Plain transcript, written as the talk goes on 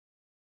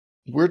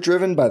We're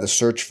driven by the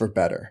search for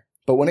better.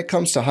 But when it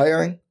comes to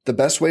hiring, the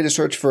best way to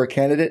search for a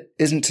candidate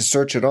isn't to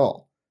search at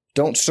all.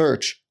 Don't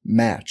search,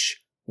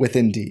 match with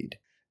Indeed.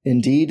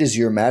 Indeed is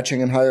your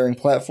matching and hiring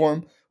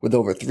platform with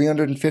over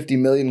 350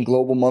 million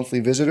global monthly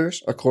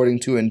visitors,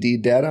 according to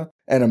Indeed data,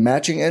 and a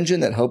matching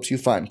engine that helps you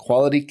find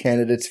quality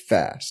candidates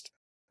fast.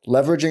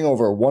 Leveraging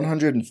over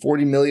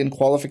 140 million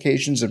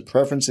qualifications and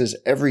preferences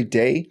every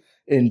day,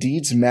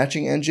 Indeed's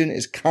matching engine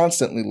is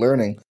constantly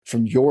learning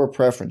from your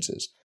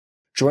preferences.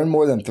 Join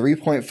more than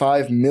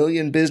 3.5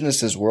 million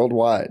businesses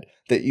worldwide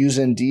that use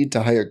Indeed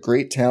to hire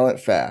great talent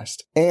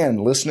fast.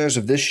 And listeners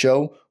of this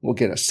show will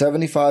get a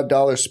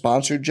 $75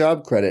 sponsored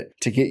job credit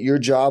to get your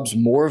jobs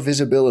more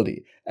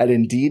visibility at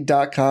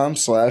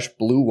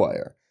Indeed.com/Blue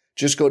Wire.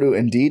 Just go to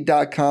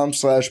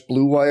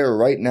Indeed.com/Blue Wire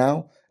right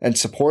now and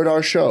support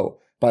our show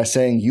by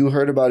saying you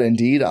heard about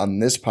Indeed on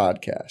this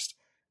podcast.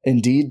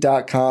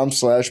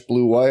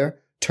 Indeed.com/Blue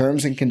Wire.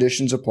 Terms and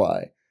conditions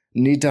apply.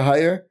 Need to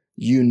hire?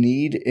 You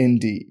need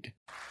Indeed.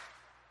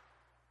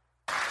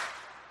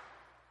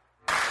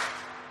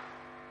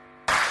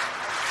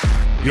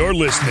 You're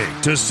listening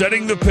to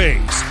Setting the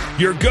Pace,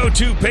 your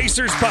go-to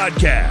Pacers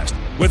podcast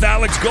with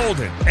Alex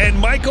Golden and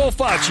Michael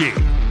Facci.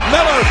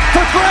 Miller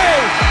for three.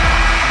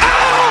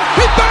 Oh,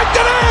 he backed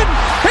it in.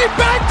 He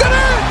backed it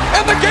in.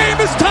 And the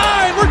game is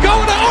tied. We're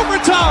going to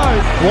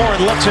overtime.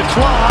 Warren lets it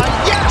fly.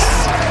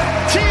 Yes.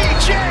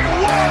 T.J.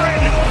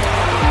 Warren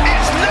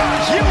is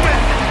not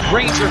human.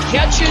 Ranger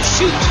catches,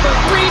 shoots for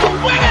three to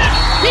win it.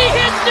 He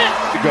hits it.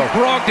 Go.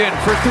 Brogdon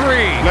for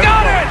three.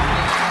 Got it.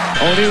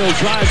 O'Neal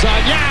drives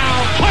on Yao.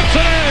 Puts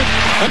it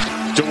in.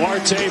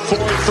 Duarte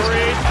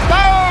 4-3.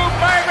 Boom,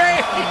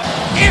 baby.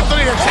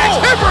 Anthony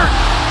attacks. Hibbert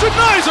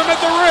denies him at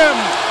the rim.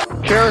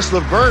 Karis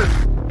LeVert,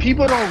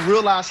 people don't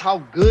realize how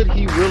good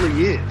he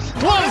really is.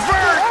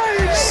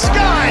 LeVert,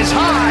 skies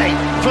high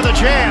for the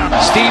jam.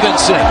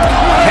 Stevenson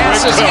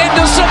passes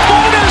into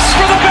Sabonis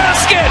for the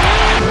basket.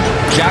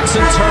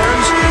 Jackson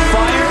turns,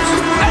 fires,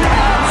 and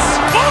hits.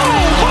 Oh,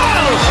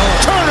 wow!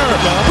 Turner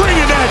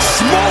bringing that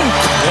smoke.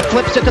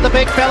 Flips it to the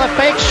big fella,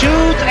 fake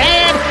shoots,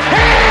 and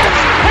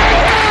hits!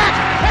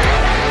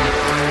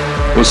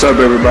 What's up,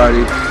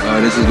 everybody?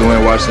 This is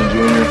Dwayne Washington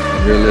Jr.,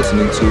 and you're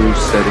listening to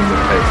Setting the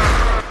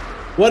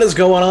Pace. What is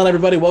going on,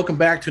 everybody? Welcome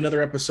back to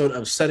another episode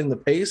of Setting the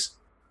Pace.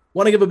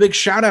 Want to give a big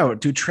shout out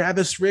to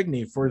Travis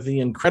Rigney for the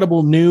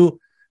incredible new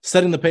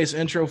Setting the Pace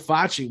intro.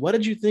 Facci, what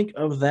did you think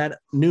of that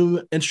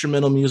new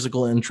instrumental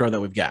musical intro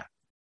that we've got?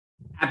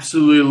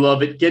 Absolutely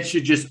love it. Gets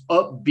you just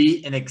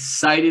upbeat and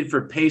excited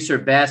for Pacer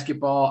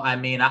basketball. I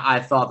mean,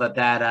 I thought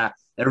that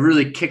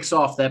really kicks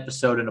off the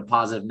episode in a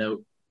positive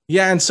note.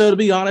 Yeah, and so to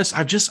be honest,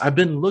 I've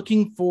been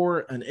looking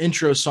for an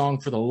intro song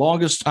for the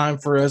longest time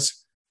for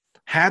us.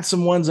 Had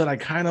some ones that I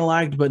kind of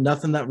liked, but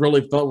nothing that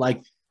really felt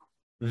like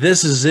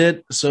this is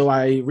it. So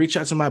I reached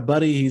out to my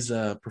buddy. He's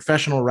a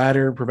professional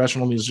writer,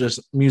 professional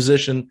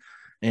musician,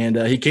 and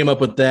he came up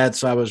with that.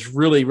 So I was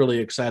really, really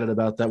excited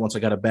about that once I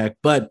got it back.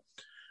 But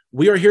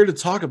we are here to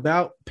talk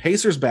about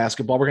Pacers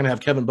basketball. We're going to have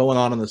Kevin Bowen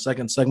on in the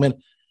second segment,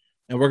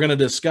 and we're going to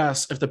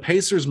discuss if the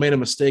Pacers made a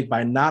mistake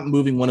by not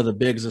moving one of the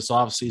bigs this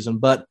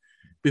offseason. But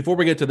before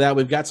we get to that,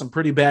 we've got some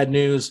pretty bad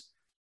news.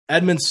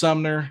 Edmund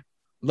Sumner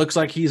looks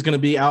like he's going to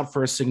be out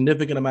for a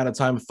significant amount of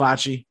time.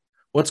 Facci,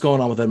 what's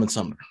going on with Edmund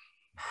Sumner?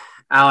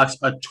 Alex,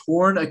 a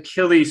torn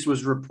Achilles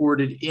was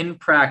reported in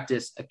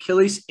practice.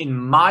 Achilles, in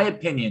my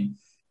opinion,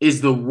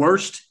 is the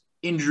worst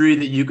injury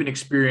that you can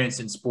experience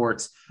in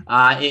sports.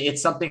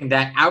 It's something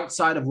that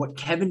outside of what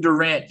Kevin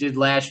Durant did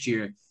last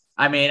year,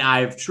 I mean,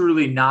 I've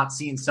truly not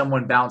seen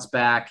someone bounce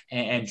back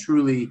and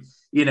truly,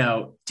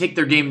 take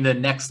their game to the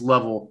next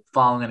level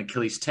following an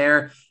Achilles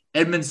tear.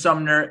 Edmund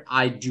Sumner,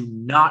 I do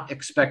not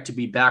expect to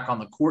be back on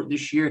the court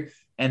this year,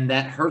 and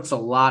that hurts a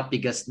lot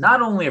because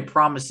not only a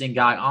promising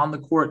guy on the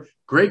court,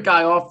 great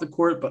guy off the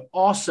court, but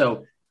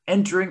also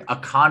entering a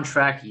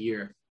contract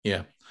year.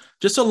 Yeah,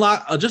 just a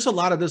lot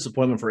of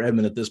disappointment for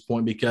Edmund at this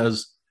point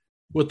because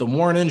with the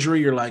Warren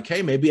injury, you're like,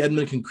 hey, maybe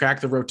Edmund can crack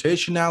the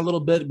rotation now a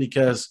little bit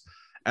because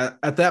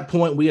at that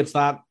point we had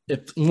thought if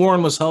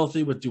Warren was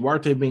healthy with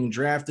Duarte being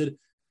drafted,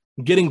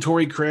 getting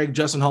Torrey Craig,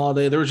 Justin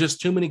Holiday, there was just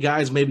too many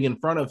guys maybe in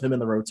front of him in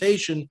the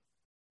rotation.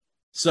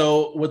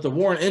 So with the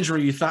Warren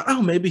injury, you thought,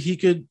 oh, maybe he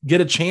could get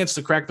a chance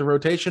to crack the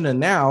rotation. And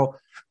now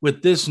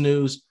with this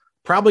news,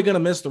 probably going to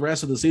miss the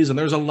rest of the season.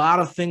 There's a lot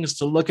of things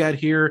to look at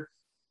here.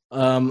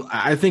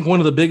 I think one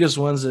of the biggest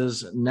ones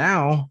is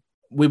now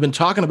we've been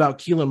talking about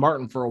Keelan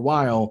Martin for a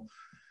while.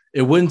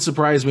 It wouldn't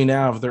surprise me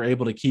now if they're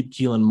able to keep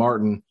Keelan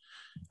Martin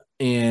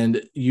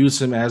and use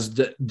him as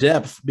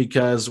depth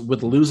because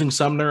with losing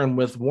Sumner and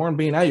with Warren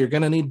being out, you're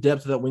going to need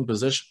depth at that wing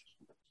position.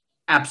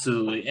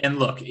 Absolutely. And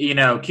look,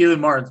 Keelan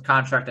Martin's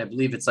contract, I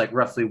believe it's like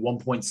roughly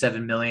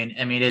 $1.7 million.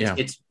 I mean,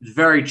 it's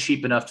very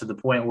cheap enough to the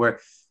point where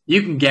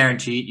you can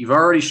guarantee it. You've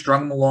already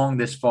strung him along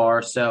this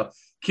far. So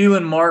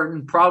Keelan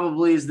Martin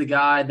probably is the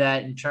guy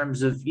that in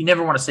terms of, you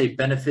never want to say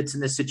benefits in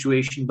this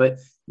situation, but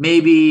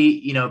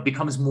maybe,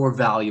 becomes more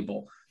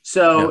valuable.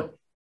 So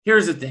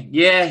Here's the thing.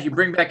 Yeah, you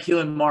bring back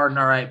Keelan Martin,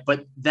 all right,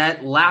 but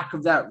that lack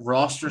of that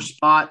roster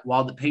spot,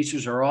 while the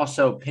Pacers are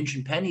also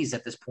pinching pennies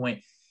at this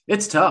point,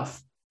 it's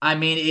tough. I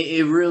mean,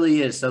 it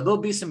really is. So there'll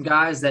be some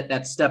guys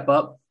that step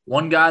up.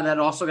 One guy that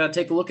also got to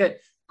take a look at,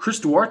 Chris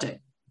Duarte.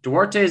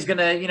 Duarte is going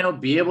to,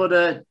 be able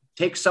to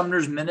take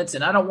Sumner's minutes,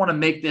 and I don't want to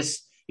make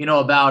this,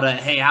 about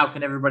hey, how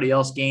can everybody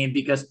else gain?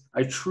 Because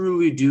I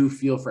truly do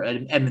feel for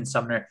Edmund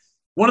Sumner,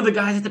 one of the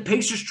guys that the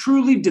Pacers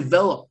truly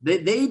developed.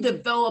 They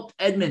developed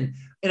Edmund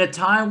in a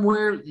time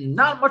where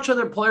not much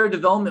other player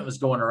development was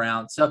going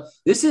around. So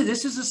this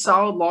is a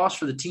solid loss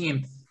for the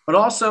team, but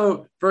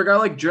also for a guy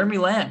like Jeremy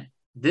Lamb.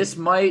 This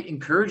might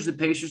encourage the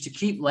Pacers to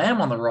keep Lamb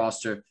on the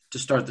roster to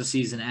start the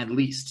season at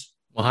least.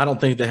 Well, I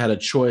don't think they had a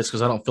choice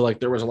because I don't feel like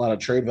there was a lot of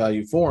trade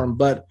value for him.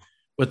 But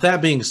with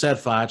that being said,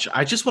 Foch,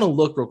 I just want to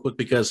look real quick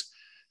because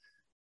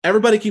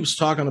everybody keeps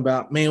talking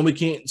about, man, we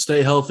can't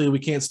stay healthy. We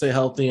can't stay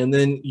healthy. And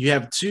then you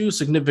have 2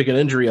 significant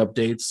injury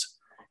updates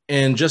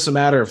in just a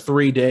matter of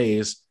 3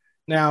 days.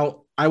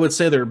 Now, I would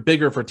say they're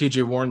bigger for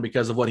TJ Warren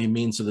because of what he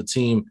means to the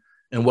team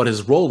and what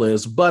his role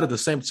is. But at the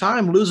same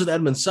time, losing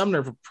Edmund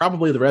Sumner for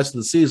probably the rest of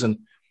the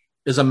season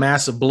is a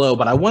massive blow.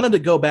 But I wanted to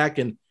go back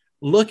and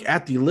look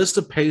at the list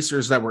of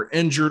Pacers that were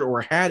injured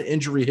or had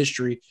injury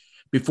history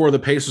before the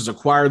Pacers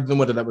acquired them,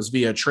 whether that was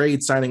via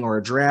trade, signing, or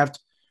a draft.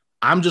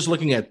 I'm just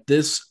looking at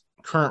this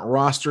current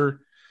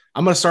roster.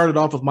 I'm going to start it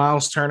off with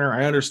Miles Turner.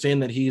 I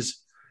understand that he's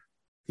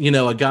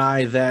a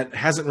guy that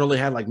hasn't really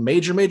had like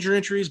major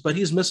injuries, but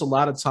he's missed a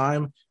lot of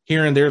time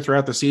here and there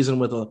throughout the season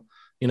with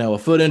a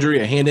foot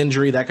injury, a hand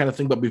injury, that kind of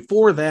thing. But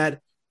before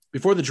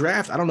the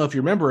draft, I don't know if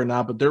you remember or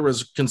not, but there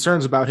was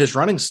concerns about his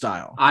running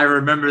style. I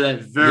remember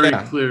that very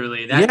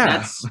clearly.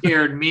 That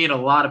scared me and a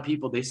lot of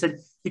people. They said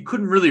he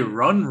couldn't really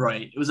run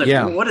right. It was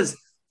like, what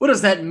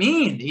does that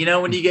mean?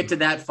 When you get to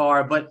that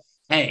far, but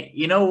hey,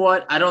 you know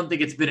what? I don't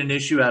think it's been an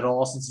issue at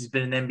all since he's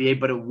been in the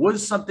NBA, but it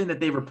was something that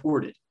they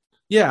reported.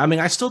 Yeah, I mean,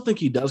 I still think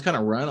he does kind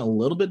of run a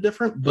little bit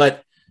different,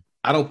 but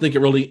I don't think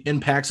it really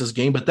impacts his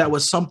game. But that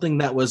was something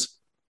that was,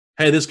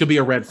 hey, this could be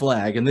a red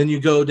flag. And then you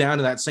go down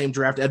to that same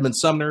draft, Edmund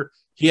Sumner.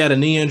 He had a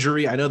knee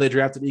injury. I know they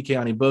drafted Ike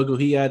Anigbogu.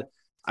 He had,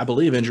 I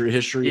believe, injury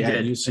history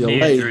at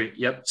UCLA.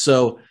 Yep.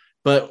 So,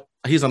 but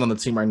he's not on the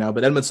team right now.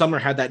 But Edmund Sumner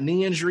had that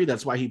knee injury.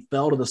 That's why he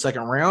fell to the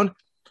second round.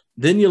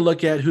 Then you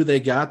look at who they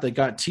got. They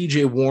got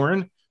TJ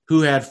Warren,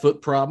 who had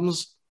foot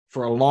problems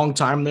for a long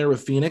time there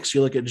with Phoenix.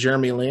 You look at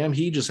Jeremy Lamb.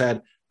 He just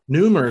had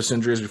numerous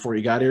injuries before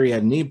he got here. He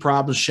had knee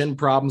problems, shin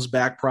problems,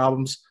 back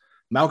problems.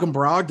 Malcolm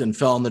Brogdon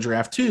fell in the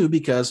draft too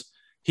because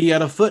he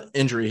had a foot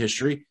injury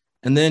history.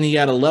 And then he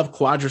had a left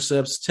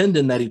quadriceps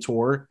tendon that he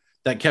tore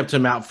that kept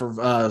him out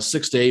for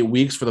 6 to 8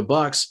 weeks for the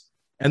Bucks.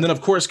 And then,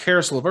 of course,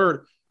 Karis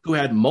LeVert, who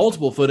had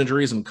multiple foot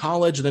injuries in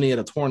college. And then he had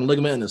a torn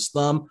ligament in his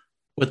thumb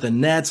with the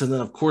Nets. And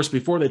then, of course,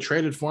 before they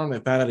traded for him, they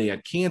found out he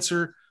had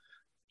cancer.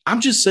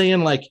 I'm just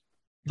saying, like,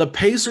 the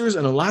Pacers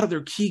and a lot of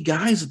their key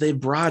guys that they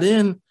brought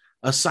in,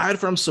 aside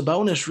from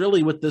Sabonis,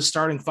 really, with this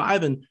starting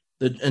 5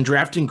 and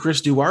drafting Chris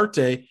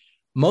Duarte,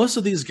 most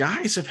of these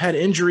guys have had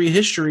injury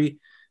history.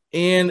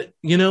 And,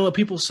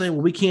 people say,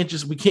 well, we can't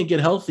get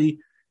healthy.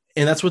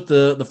 And that's what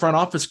the front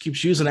office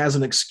keeps using as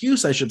an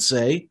excuse, I should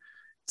say,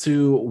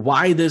 to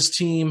why this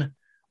team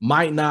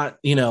might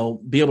not,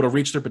 be able to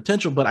reach their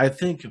potential. But I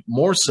think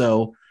more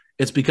so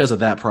it's because of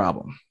that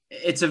problem.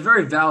 It's a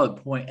very valid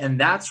point. And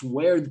that's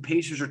where the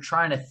Pacers are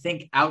trying to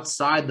think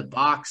outside the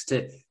box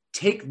to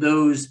take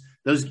those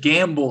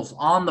gambles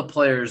on the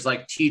players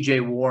like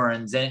TJ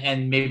Warrens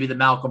and maybe the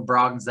Malcolm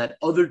Brogdons that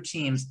other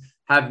teams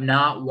have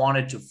not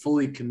wanted to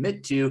fully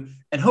commit to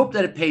and hope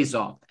that it pays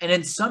off. And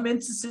in some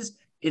instances,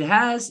 it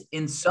has.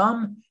 In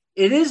some,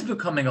 it is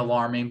becoming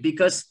alarming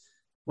because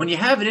when you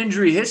have an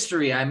injury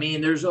history, I mean,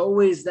 there's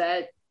always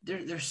that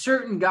there's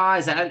certain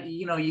guys that,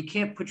 you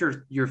can't put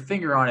your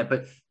finger on it,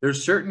 but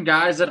there's certain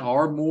guys that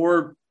are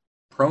more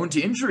prone to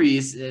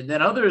injuries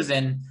than others.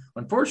 And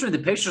unfortunately,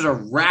 the Pacers are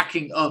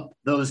racking up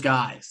those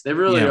guys. They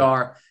really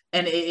are.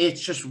 And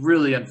it's just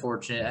really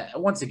unfortunate.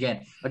 Once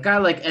again, a guy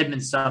like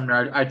Edmund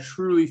Sumner, I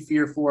truly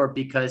fear for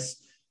because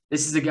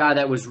this is a guy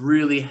that was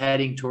really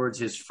heading towards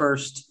his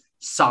first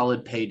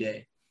solid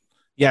payday.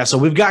 Yeah, so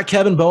we've got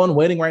Kevin Bowen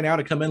waiting right now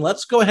to come in.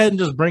 Let's go ahead and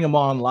just bring him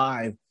on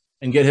live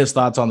and get his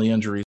thoughts on the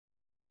injuries.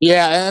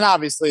 Yeah, and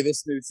obviously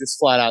this news just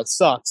flat out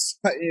sucks.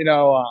 When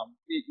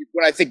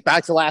I think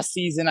back to last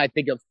season, I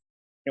think of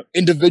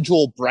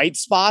individual bright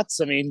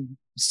spots. I mean,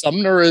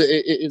 Sumner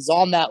is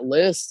on that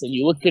list, and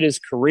you look at his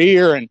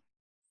career and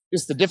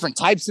just the different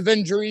types of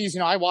injuries.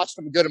 I watched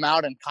him a good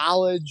amount in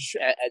college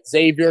at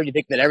Xavier, and you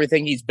think that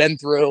everything he's been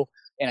through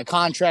in a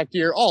contract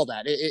year, all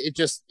that, it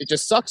just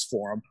sucks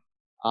for him.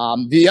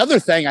 The other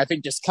thing I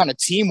think just kind of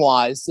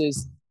team-wise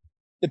is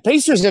the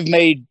Pacers have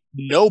made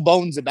no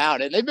bones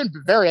about it. And they've been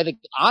very, I think,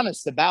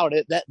 honest about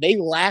it, that they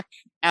lack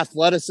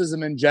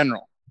athleticism in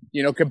general,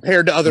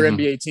 compared to other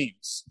NBA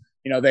teams.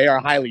 They are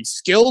a highly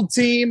skilled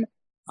team.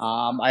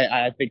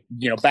 I think,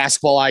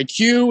 basketball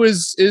IQ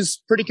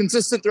is pretty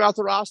consistent throughout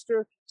the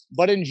roster.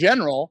 But in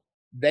general,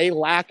 they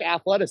lack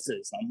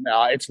athleticism.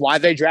 It's why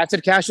they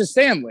drafted Cassius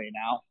Stanley.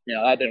 Now,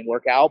 that didn't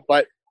work out,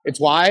 but it's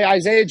why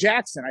Isaiah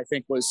Jackson, I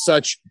think, was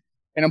such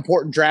an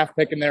important draft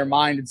pick in their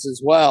minds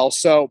as well.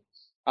 So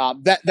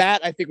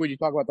that I think when you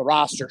talk about the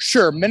roster,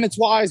 sure, minutes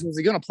wise, was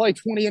he going to play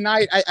 20 a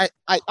night?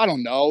 I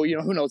don't know.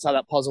 Who knows how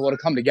that puzzle would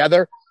have come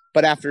together.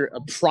 But after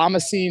a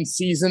promising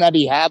season that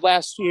he had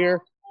last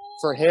year,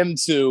 for him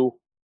to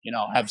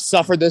have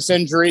suffered this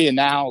injury and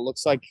now it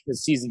looks like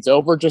his season's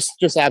over, just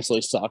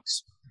absolutely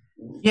sucks.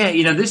 Yeah,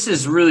 this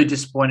is really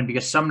disappointing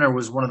because Sumner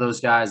was one of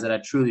those guys that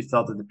I truly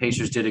felt that the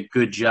Pacers did a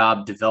good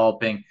job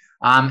developing.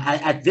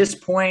 At this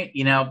point,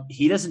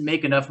 he doesn't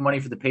make enough money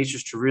for the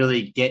Pacers to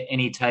really get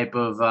any type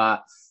of,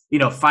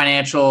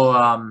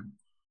 financial,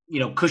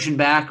 cushion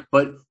back.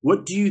 But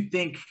what do you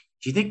think?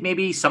 Do you think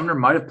maybe Sumner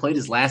might have played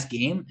his last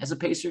game as a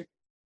Pacer?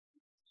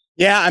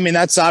 Yeah, I mean,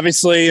 that's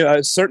obviously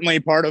certainly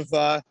part of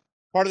the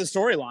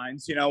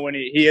storylines, when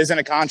he is in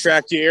a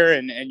contract year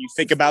and you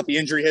think about the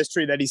injury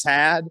history that he's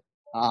had.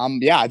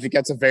 I think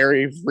that's a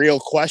very real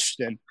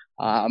question.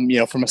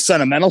 From a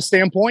sentimental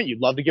standpoint,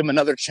 you'd love to give him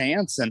another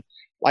chance. And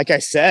like I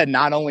said,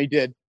 not only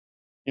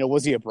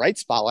was he a bright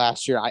spot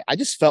last year, I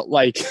just felt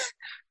like,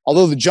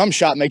 although the jump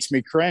shot makes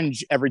me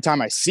cringe every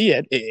time I see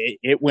it,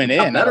 it went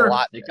in at a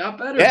lot. It got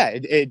better. Yeah,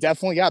 it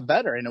definitely got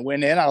better, and it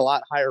went in at a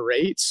lot higher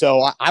rate.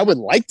 So I would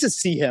like to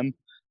see him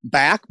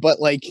back, but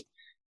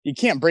you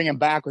can't bring him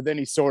back with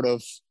any sort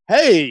of,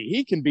 hey,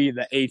 he can be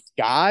the eighth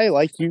guy.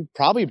 You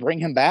probably bring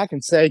him back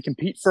and say,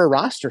 compete for a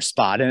roster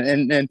spot.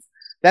 And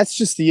that's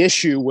just the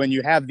issue when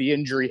you have the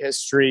injury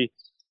history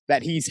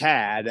that he's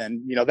had.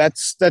 And,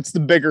 that's the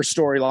bigger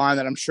storyline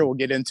that I'm sure we'll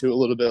get into a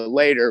little bit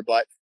later.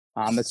 But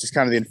that's just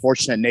kind of the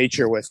unfortunate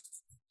nature with,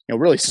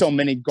 really so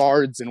many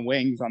guards and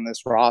wings on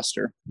this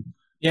roster.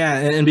 Yeah.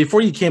 And before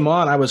you came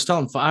on, I was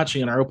telling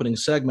Facci in our opening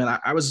segment,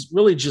 I was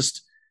really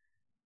just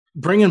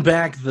bringing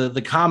back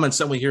the comments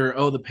that we hear,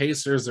 the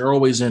Pacers, they're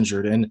always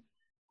injured. And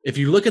if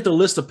you look at the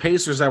list of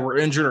Pacers that were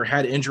injured or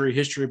had injury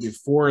history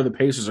before the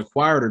Pacers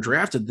acquired or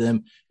drafted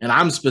them, and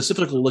I'm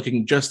specifically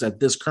looking just at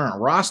this current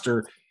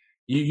roster,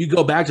 you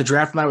go back to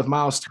draft night with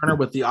Miles Turner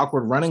with the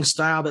awkward running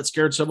style that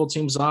scared several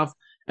teams off.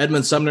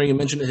 Edmund Sumner, you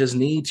mentioned his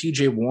knee.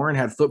 TJ Warren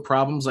had foot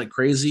problems like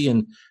crazy.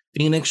 And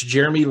Phoenix,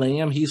 Jeremy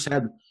Lamb, he's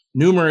had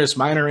numerous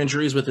minor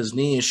injuries with his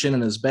knee, his shin,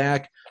 and his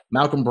back.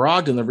 Malcolm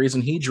Brogdon, the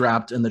reason he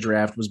dropped in the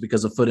draft was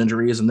because of foot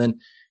injuries. And then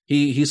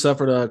he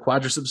suffered a left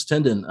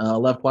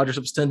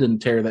quadriceps tendon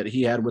tear that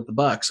he had with the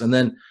Bucks. And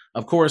then,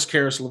 of course,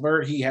 Karis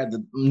LeVert, he had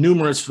the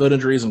numerous foot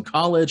injuries in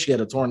college. He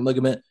had a torn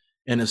ligament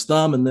in his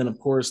thumb. And then, of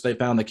course, they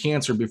found the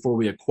cancer before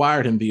we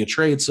acquired him via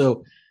trade.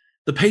 So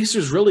the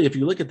Pacers really, if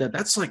you look at that,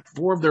 that's like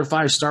 4 of their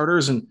 5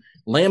 starters. And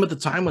Lamb at the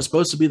time was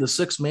supposed to be the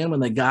 6th man when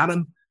they got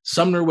him.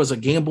 Sumner was a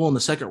gamble in the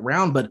second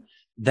round. But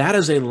that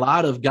is a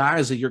lot of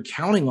guys that you're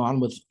counting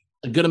on with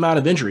a good amount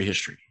of injury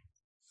history.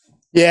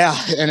 Yeah,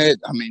 and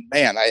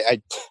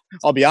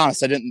I'll be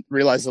honest, I didn't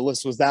realize the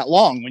list was that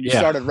long. When you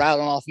started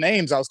rattling off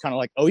names, I was kind of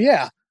like, oh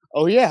yeah.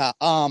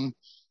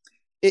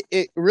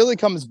 It really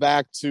comes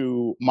back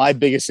to my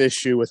biggest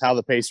issue with how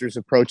the Pacers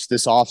approached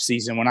this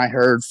offseason. When I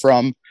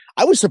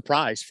was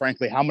surprised,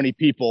 frankly, how many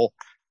people,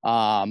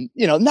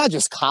 not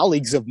just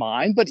colleagues of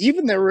mine, but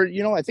even there were,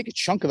 I think a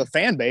chunk of the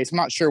fan base. I'm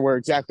not sure where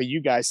exactly you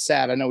guys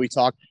sat. I know we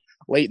talked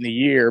late in the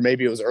year,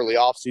 maybe it was early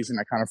offseason,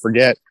 I kind of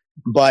forget,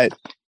 but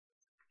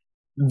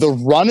the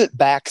run it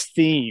back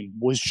theme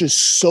was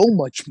just so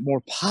much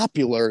more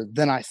popular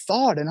than I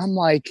thought. And I'm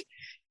like,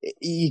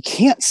 you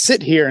can't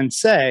sit here and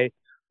say,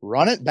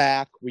 run it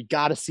back. We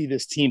got to see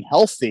this team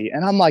healthy.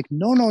 And I'm like,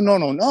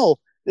 no.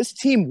 This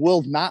team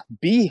will not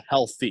be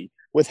healthy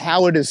with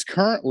how it is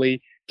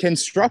currently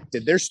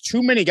constructed. There's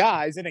too many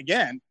guys. And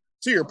again,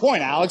 to your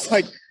point, Alex,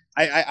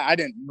 I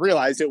didn't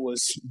realize it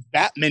was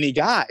that many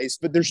guys,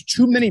 but there's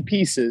too many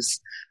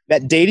pieces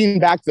that dating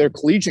back to their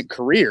collegiate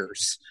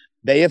careers,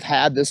 they have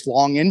had this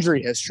long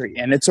injury history.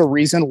 And it's a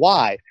reason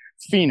why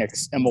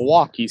Phoenix and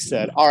Milwaukee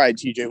said, all right,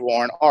 TJ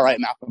Warren, all right,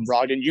 Malcolm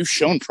Brogdon, you've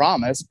shown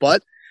promise,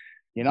 but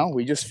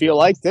we just feel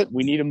like that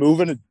we need to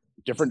move in a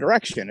different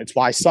direction. It's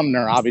why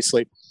Sumner,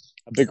 obviously,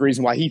 a big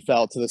reason why he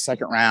fell to the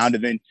second round.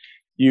 And then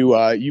you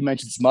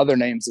mentioned some other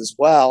names as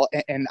well.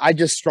 And I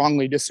just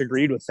strongly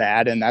disagreed with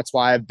that. And that's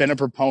why I've been a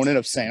proponent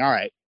of saying, all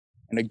right,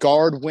 in a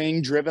guard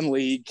wing driven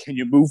league, can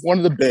you move one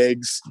of the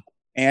bigs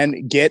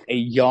and get a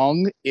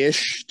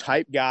young-ish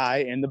type guy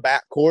in the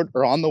backcourt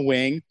or on the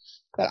wing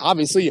that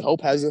obviously you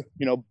hope has a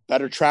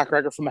better track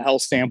record from a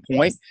health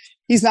standpoint.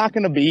 He's not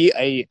going to be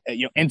a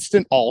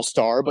instant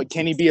all-star, but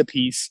can he be a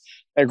piece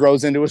that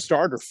grows into a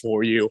starter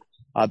for you?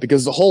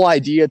 Because the whole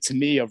idea to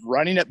me of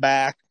running it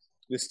back,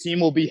 this team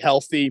will be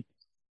healthy,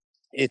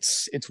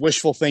 it's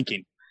wishful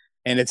thinking,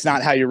 and it's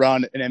not how you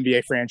run an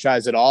NBA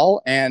franchise at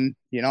all. And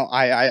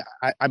I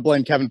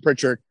blame Kevin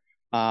Pritchard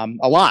a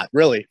lot,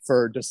 really,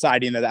 for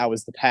deciding that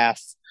was the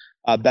path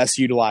best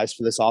utilized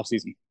for this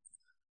offseason.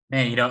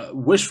 Man,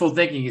 wishful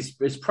thinking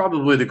is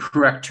probably the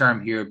correct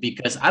term here,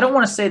 because I don't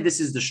want to say this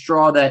is the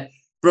straw that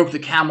broke the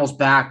camel's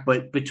back,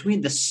 but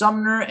between the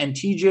Sumner and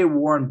TJ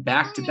Warren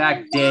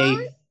back-to-back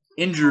day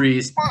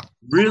injuries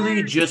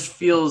really just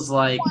feels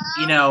like,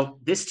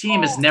 this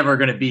team is never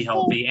going to be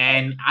healthy.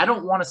 And I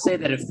don't want to say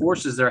that it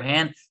forces their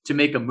hand to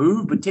make a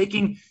move, but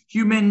taking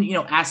human,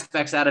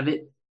 aspects out of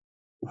it,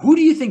 who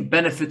do you think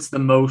benefits the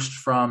most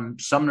from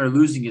Sumner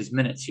losing his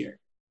minutes here?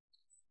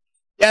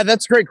 Yeah,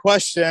 that's a great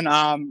question.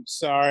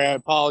 Sorry, I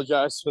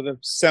apologize for the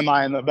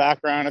semi in the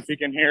background. If you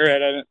can hear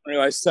it, I didn't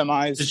realize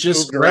semis it's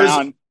just moved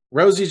around.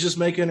 Rosie's just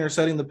making her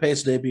setting the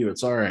pace debut.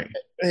 It's all right.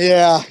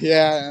 Yeah,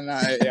 and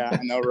I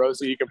know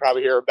Rosie. You can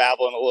probably hear her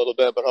babbling a little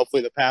bit, but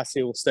hopefully the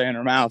passy will stay in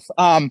her mouth.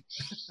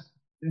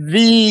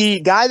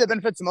 The guy that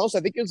benefits the most, I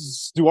think,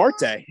 is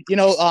Duarte.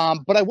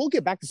 But I will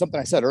get back to something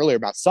I said earlier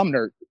about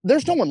Sumner.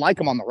 There's no one like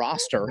him on the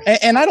roster,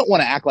 and I don't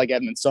want to act like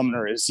Edmund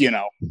Sumner is,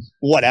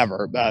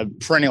 whatever,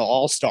 perennial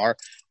all-star.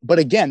 But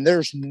again,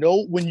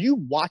 when you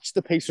watch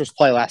the Pacers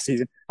play last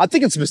season, I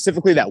think it's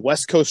specifically that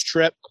West Coast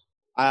trip.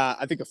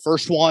 I think the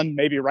first one,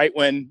 maybe right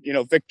when,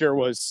 Victor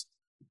was,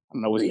 I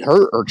don't know, was he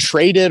hurt or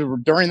traded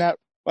during that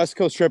West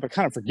Coast trip? I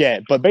kind of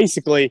forget. But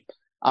basically,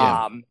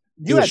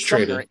 you had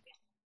Sumner.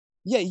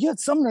 Yeah, you had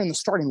Sumner in the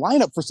starting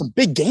lineup for some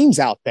big games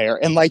out there.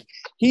 And,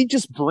 he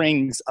just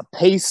brings a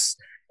pace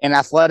and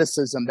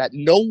athleticism that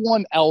no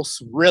one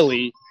else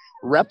really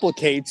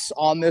replicates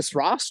on this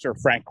roster,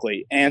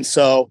 frankly. And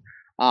so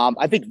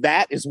I think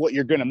that is what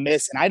you're going to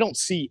miss. And I don't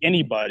see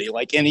anybody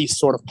any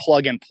sort of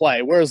plug and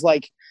play. Whereas,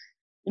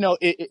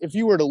 if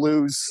you were to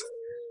lose,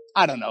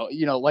 I don't know,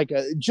 like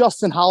a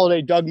Justin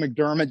Holiday, Doug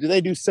McDermott, do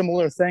they do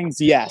similar things?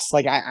 Yes.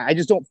 I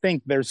just don't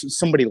think there's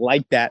somebody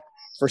like that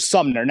for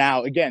Sumner.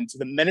 Now, again, to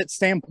the minute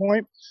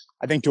standpoint,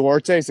 I think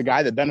Duarte is a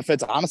guy that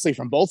benefits, honestly,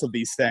 from both of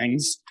these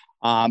things.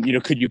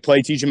 Could you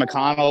play TJ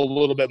McConnell a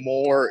little bit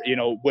more,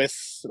 with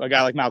a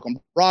guy like Malcolm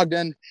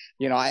Brogdon?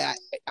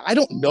 I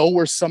don't know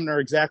where Sumner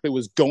exactly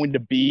was going to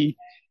be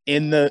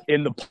in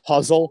the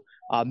puzzle.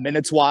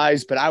 Minutes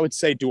wise, but I would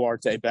say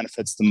Duarte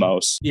benefits the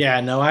most. Yeah,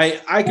 no,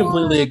 I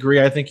completely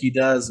agree. I think he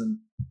does. And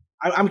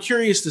I'm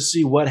curious to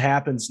see what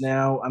happens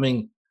now. I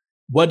mean,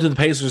 what do the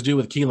Pacers do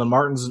with Keelan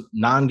Martin's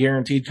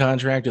non-guaranteed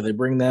contract? Does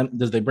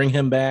they bring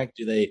him back?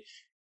 Do they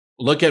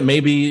look at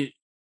maybe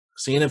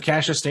seeing if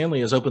Cassius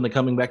Stanley is open to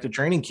coming back to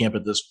training camp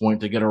at this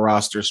point to get a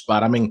roster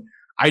spot? I mean,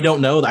 I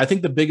don't know. I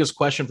think the biggest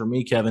question for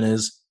me, Kevin,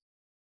 is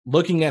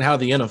looking at how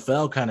the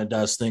NFL kind of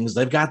does things.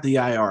 They've got the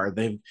IR.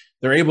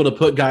 They're able to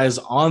put guys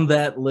on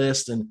that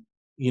list and,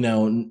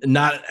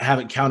 not have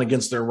it count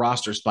against their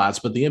roster spots.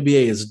 But the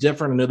NBA is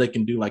different. I know they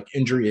can do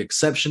injury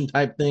exception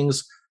type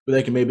things where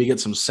they can maybe get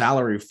some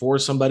salary for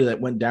somebody that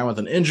went down with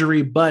an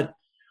injury, but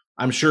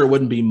I'm sure it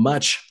wouldn't be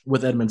much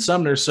with Edmund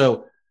Sumner.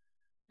 So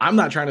I'm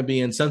not trying to be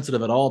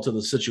insensitive at all to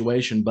the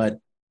situation, but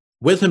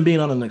with him being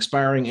on an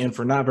expiring and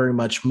for not very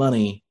much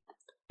money,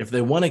 if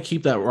they want to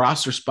keep that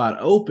roster spot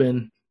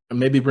open and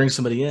maybe bring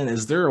somebody in,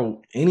 is there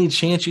any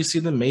chance you see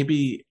them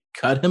maybe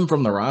cut him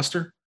from the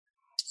roster?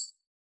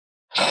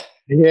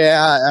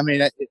 Yeah, I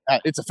mean,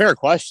 it's a fair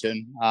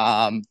question.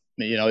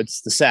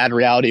 It's the sad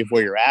reality of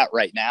where you're at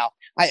right now.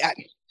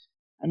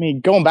 I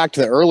mean, going back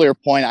to the earlier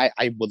point,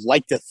 I would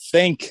like to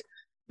think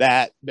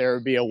that there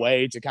would be a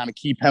way to kind of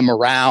keep him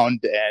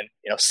around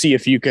and, see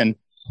if you can,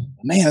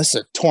 man, this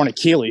is a torn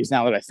Achilles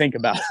now that I think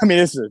about it. I mean,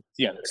 this is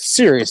a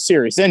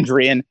serious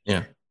injury. And,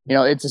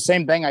 it's the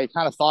same thing I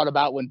kind of thought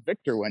about when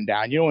Victor went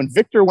down. When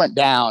Victor went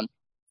down,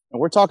 and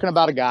we're talking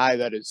about a guy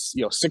that is,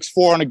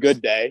 6'4" on a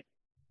good day,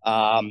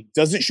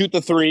 doesn't shoot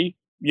the three,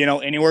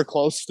 anywhere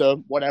close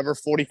to whatever,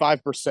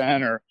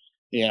 45% or,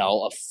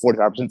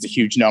 45% is a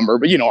huge number,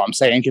 but what I'm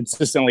saying,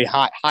 consistently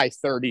high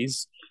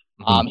 30s.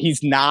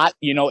 He's not,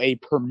 a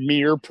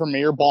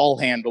premier ball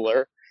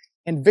handler.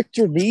 And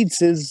Victor needs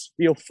his,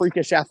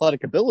 freakish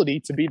athletic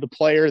ability to be the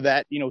player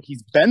that,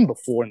 he's been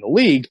before in the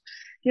league.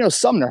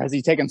 Sumner, has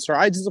he taken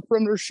strides as a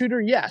perimeter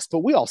shooter? Yes, but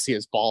we all see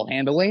his ball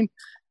handling.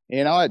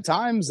 At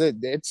times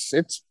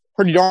it's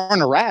pretty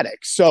darn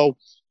erratic. So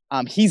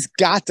he's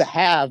got to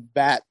have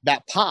that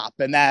pop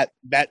and that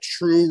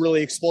true,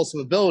 really explosive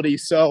ability.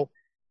 So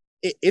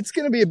it's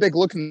going to be a big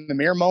look in the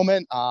mirror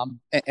moment.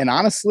 And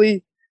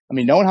honestly, I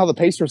mean, knowing how the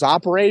Pacers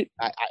operate,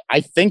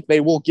 I think they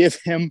will give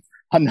him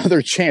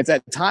another chance.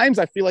 At times,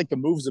 I feel like the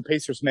moves the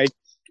Pacers make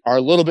are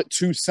a little bit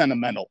too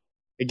sentimental.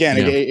 Again,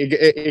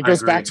 it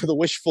goes back to the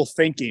wishful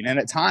thinking. And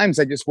at times,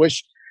 I just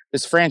wish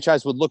this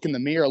franchise would look in the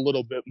mirror a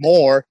little bit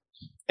more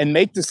and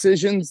make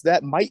decisions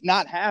that might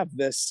not have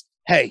this,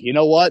 hey, you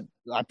know what?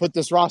 I put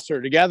this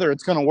roster together.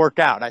 It's going to work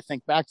out. I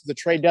think back to the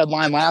trade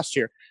deadline last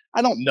year.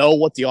 I don't know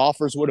what the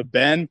offers would have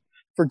been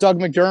for Doug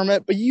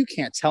McDermott, but you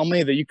can't tell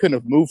me that you couldn't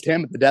have moved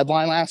him at the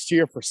deadline last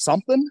year for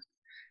something.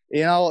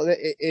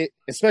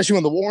 Especially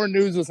when the Warren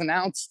news was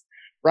announced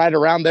right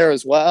around there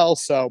as well.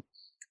 So,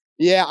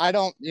 yeah, I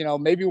don't,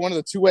 maybe one of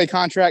the two-way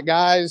contract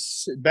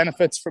guys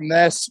benefits from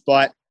this,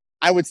 but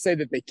I would say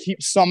that they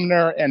keep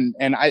Sumner, and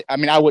I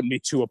mean, I wouldn't be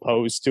too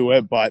opposed to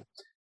it, but,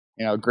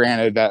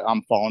 granted that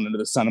I'm falling into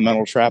the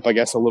sentimental trap, I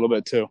guess, a little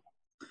bit too.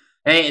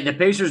 Hey, the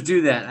Pacers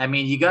do that. I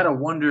mean, you got to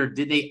wonder,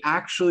 did they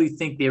actually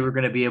think they were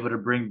going to be able to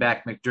bring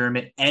back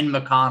McDermott and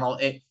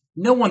McConnell?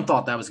 No one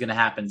thought that was going to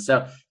happen.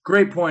 So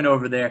great point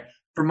over there.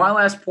 for my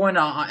last point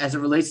as it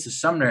relates to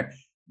Sumner,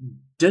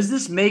 does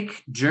this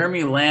make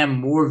Jeremy Lamb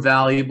more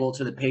valuable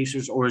to the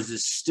Pacers, or is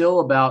this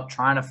still about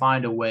trying to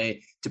find a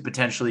way to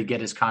potentially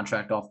get his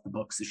contract off the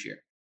books this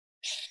year?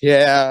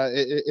 Yeah,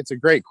 it's a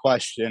great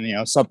question.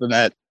 Something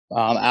that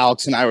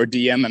Alex and I were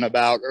DMing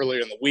about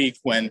earlier in the week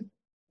when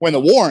the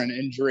Warren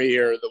injury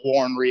or the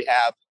Warren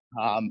rehab,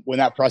 when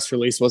that press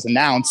release was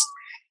announced.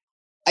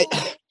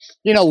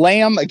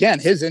 Lamb, again,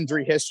 his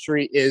injury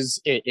history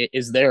is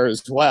there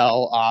as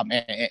well,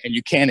 and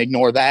you can't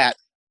ignore that.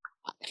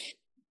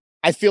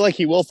 I feel like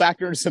he will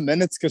factor into some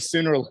minutes because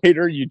sooner or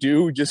later you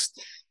do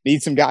just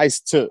need some guys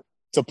to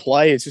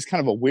play. It's just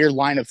kind of a weird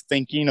line of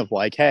thinking of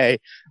like, hey,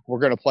 we're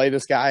going to play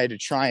this guy to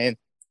try and,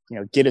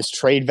 get his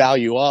trade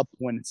value up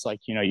when it's like,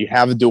 you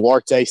have a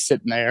Duarte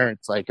sitting there.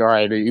 It's like, all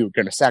right, are you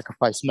going to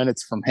sacrifice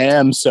minutes from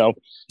him? So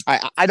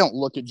I don't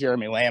look at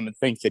Jeremy Lamb and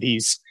think that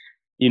he's,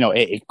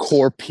 a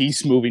core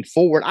piece moving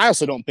forward. I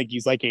also don't think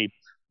he's like a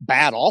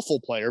bad, awful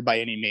player by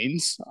any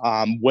means.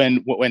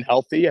 When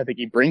healthy, I think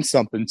he brings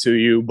something to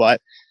you,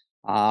 but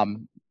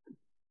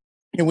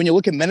when you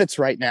look at minutes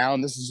right now,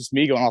 and this is just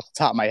me going off the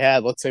top of my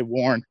head, let's say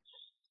Warren,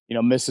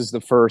 misses the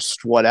first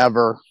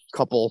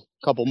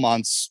couple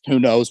months, who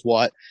knows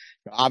what.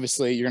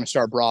 Obviously, you're going to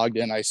start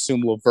Brogdon. I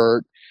assume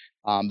LeVert,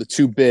 the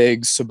two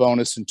bigs,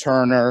 Sabonis and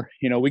Turner.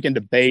 We can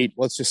debate.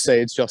 Let's just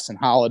say it's Justin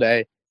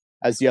Holiday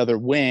as the other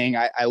wing.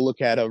 I look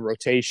at a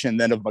rotation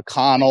then of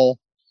McConnell,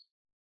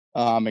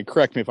 and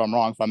correct me if I'm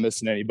wrong, if I'm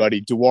missing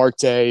anybody,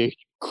 Duarte,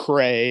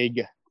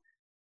 Craig,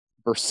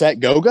 Brissett,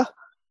 Goga.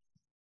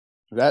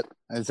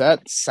 Does that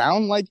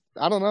sound like,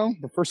 I don't know,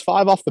 the first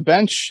five off the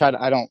bench?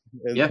 I don't.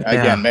 Yeah.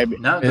 Again, maybe.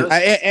 No,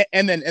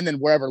 and then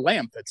wherever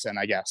Lamb fits in,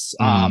 I guess.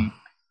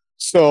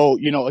 So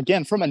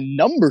again, from a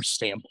number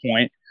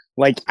standpoint,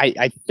 like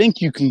I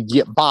think you can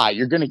get by.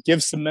 You're going to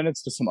give some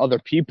minutes to some other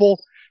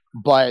people,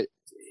 but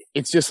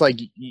it's just like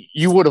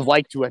you would have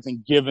liked to, I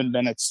think, given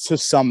minutes to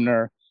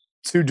Sumner,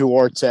 to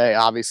Duarte,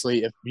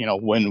 obviously, if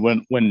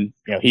when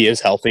he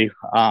is healthy.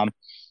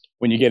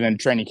 When you get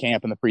into training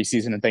camp in the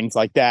preseason and things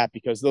like that,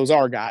 because those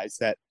are guys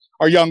that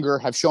are younger,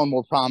 have shown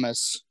more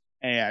promise.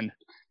 And,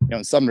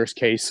 in Sumner's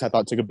case, I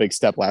thought took a big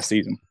step last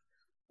season.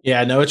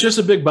 Yeah, no, it's just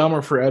a big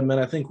bummer for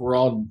Edmond. I think we're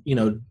all,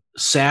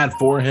 sad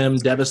for him,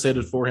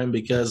 devastated for him,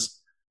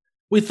 because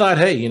we thought,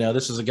 hey,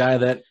 this is a guy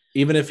that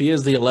even if he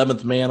is the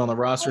 11th man on the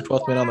roster,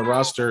 12th man on the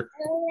roster,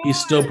 he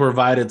still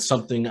provided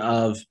something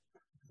of,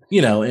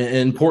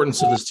 importance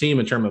to this team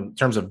in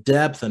terms of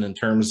depth and in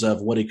terms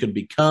of what he could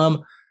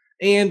become.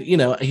 And,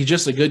 he's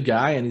just a good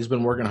guy, and he's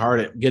been working hard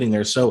at getting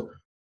there. So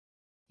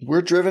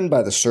we're driven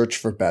by the search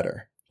for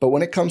better. But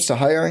when it comes to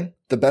hiring,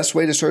 the best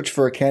way to search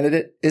for a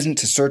candidate isn't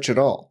to search at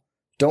all.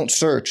 Don't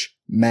search,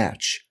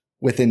 match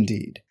with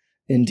Indeed.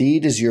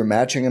 Indeed is your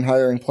matching and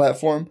hiring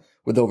platform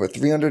with over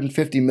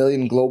 350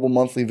 million global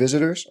monthly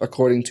visitors,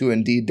 according to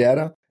Indeed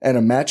data, and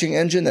a matching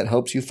engine that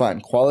helps you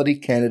find quality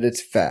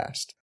candidates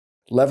fast.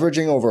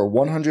 Leveraging over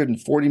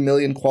 140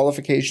 million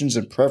qualifications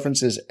and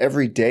preferences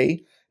every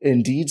day,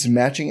 Indeed's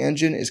matching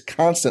engine is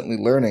constantly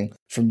learning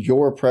from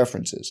your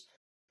preferences.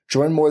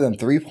 Join more than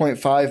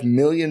 3.5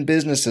 million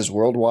businesses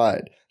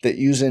worldwide that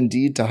use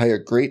Indeed to hire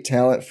great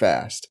talent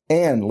fast.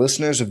 And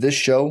listeners of this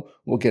show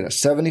will get a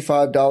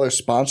 $75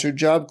 sponsored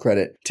job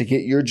credit to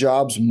get your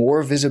jobs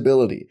more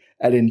visibility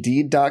at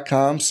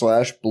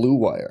Indeed.com/Blue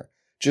Wire.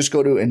 Just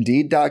go to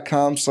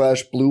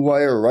Indeed.com/Blue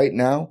Wire right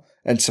now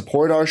and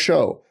support our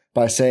show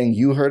by saying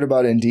you heard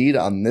about Indeed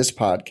on this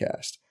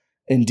podcast.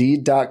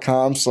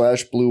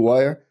 Indeed.com/Blue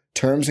Wire.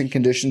 Terms and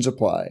conditions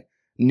apply.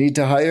 Need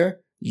to hire?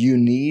 You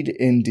need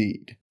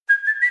Indeed.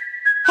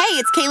 Hey,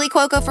 it's Kaylee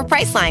Cuoco for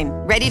Priceline.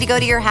 Ready to go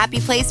to your happy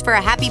place for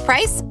a happy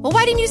price? Well,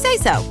 why didn't you say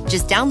so?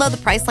 Just download the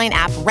Priceline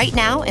app right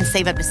now and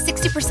save up to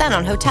 60%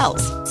 on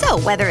hotels. So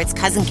whether it's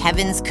Cousin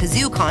Kevin's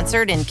Kazoo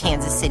Concert in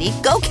Kansas City,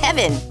 go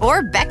Kevin,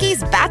 or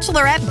Becky's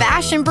Bachelorette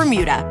Bash in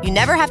Bermuda, you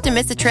never have to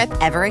miss a trip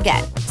ever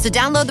again. So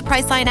download the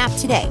Priceline app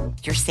today.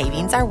 Your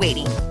savings are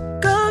waiting.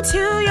 Go to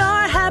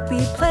your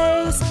happy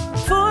place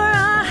for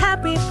a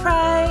happy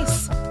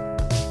price.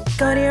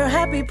 Go to your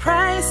happy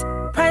price,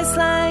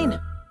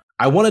 Priceline.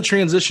 I want to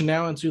transition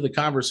now into the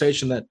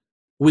conversation that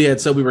we had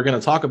said we were going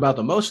to talk about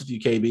the most with you,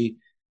 KB,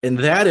 and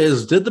that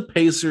is, did the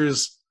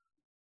Pacers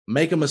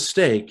make a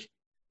mistake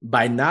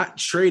by not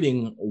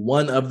trading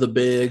one of the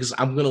bigs?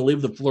 I'm going to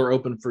leave the floor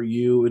open for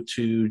you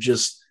to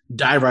just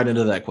dive right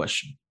into that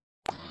question.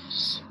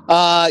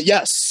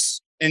 Yes.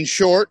 In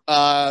short,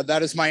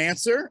 that is my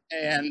answer.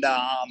 And,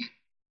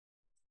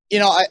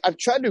 I've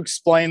tried to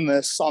explain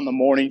this on the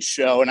morning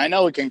show, and I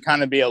know it can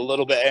kind of be a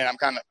little bit, and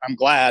I'm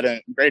glad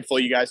and grateful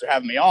you guys are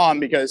having me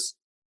on, because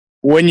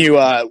when you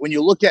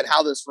look at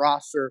how this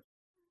roster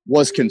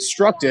was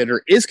constructed,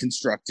 or is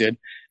constructed,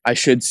 I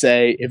should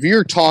say, if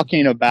you're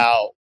talking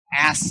about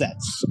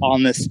assets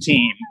on this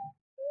team,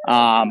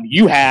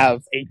 you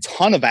have a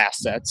ton of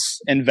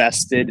assets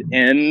invested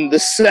in the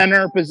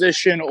center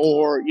position,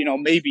 or,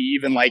 maybe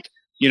even like,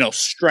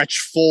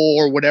 stretch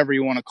four, whatever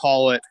you want to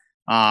call it.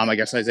 I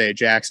guess Isaiah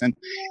Jackson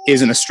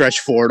isn't a stretch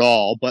four at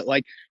all, but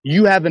like,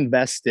 you have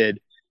invested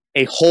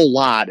a whole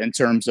lot in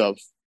terms of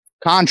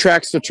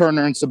contracts to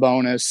Turner and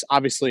Sabonis,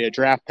 obviously a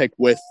draft pick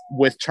with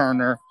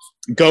Turner,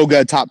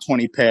 Goga, top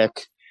 20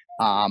 pick.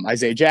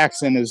 Isaiah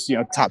Jackson is,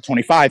 top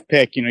 25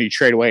 pick. You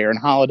trade away Aaron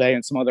Holiday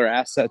and some other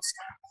assets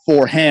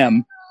for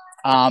him.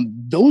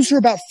 Those are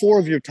about 4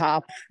 of your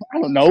top,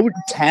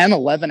 10,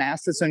 11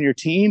 assets on your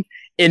team.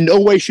 In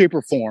no way, shape,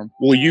 or form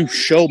will you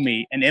show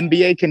me an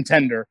NBA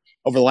contender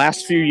over the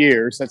last few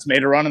years that's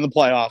made a run in the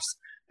playoffs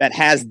that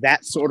has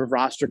that sort of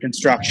roster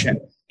construction.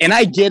 And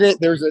I get it.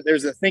 There's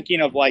a thinking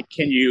of like,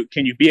 can you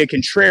be a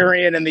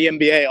contrarian in the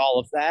NBA, all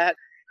of that.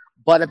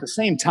 But at the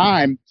same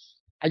time,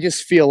 I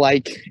just feel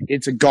like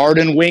it's a guard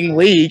and wing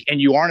league, and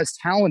you aren't as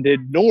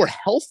talented nor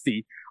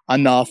healthy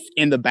enough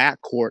in the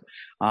backcourt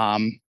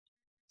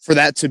for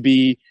that to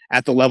be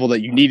at the level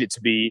that you need it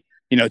to be,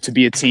 to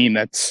be a team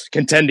that's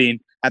contending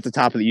at the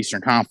top of the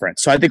Eastern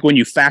Conference. So I think when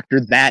you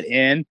factor that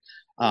in,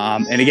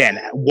 and again,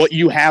 what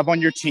you have on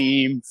your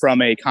team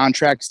from a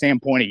contract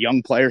standpoint, a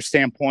young player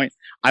standpoint,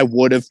 I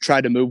would have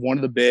tried to move one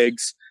of the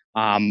bigs.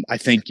 I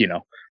think,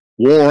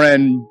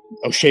 Warren,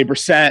 O'Shea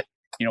Brissett,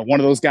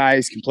 one of those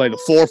guys can play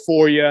the 4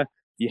 for you.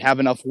 You have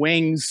enough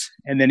wings,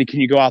 and then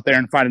can you go out there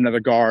and find another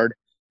guard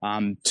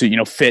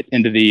to fit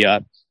into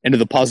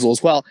the puzzle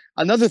as well.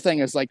 Another thing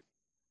is like,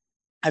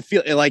 I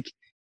feel like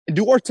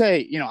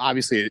Duarte,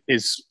 obviously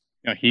is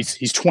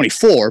he's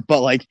 24,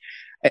 but like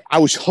I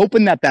was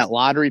hoping that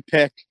lottery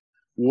pick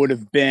would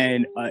have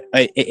been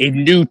a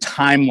new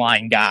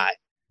timeline guy.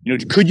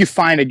 Could you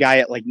find a guy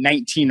at like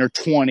 19 or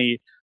 20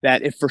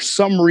 that if for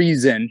some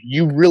reason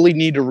you really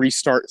need to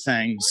restart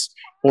things,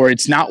 or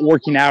it's not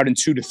working out in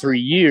 2 to 3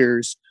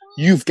 years,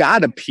 you've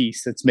got a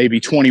piece that's maybe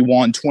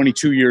 21,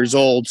 22 years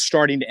old,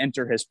 starting to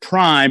enter his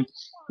prime,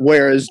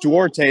 whereas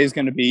Duarte is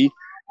going to be,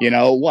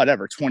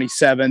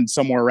 27,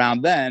 somewhere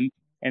around then,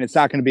 and it's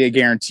not going to be a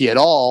guarantee at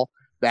all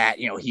that,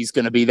 he's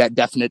going to be that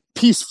definite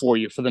piece for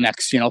you for the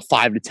next,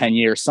 5 to 10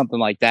 years, something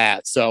like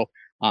that. So,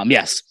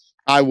 yes,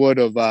 I would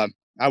have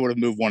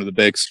moved one of the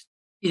bigs.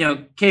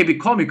 KB,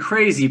 call me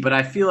crazy, but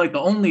I feel like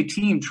the only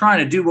team trying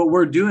to do what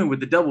we're doing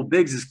with the double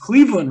bigs is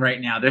Cleveland right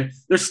now. They're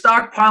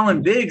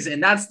stockpiling bigs,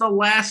 and that's the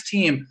last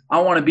team I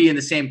want to be in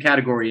the same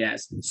category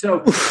as.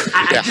 So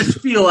I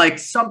just feel like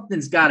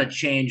something's got to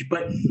change.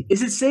 But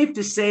is it safe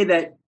to say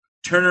that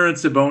Turner and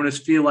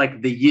Sabonis feel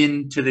like the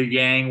yin to the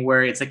yang,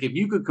 where it's like if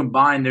you could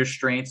combine their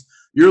strengths,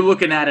 you're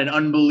looking at an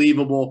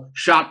unbelievable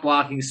shot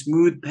blocking,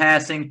 smooth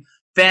passing,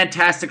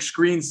 fantastic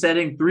screen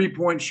setting,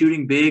 3-point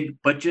shooting big,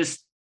 but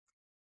just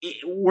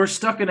we're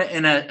stuck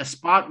in a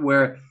spot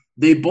where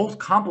they both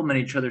complement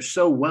each other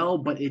so well,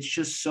 but it's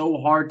just so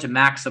hard to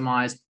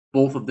maximize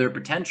both of their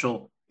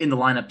potential in the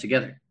lineup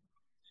together.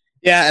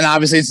 Yeah, and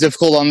obviously it's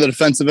difficult on the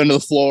defensive end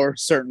of the floor,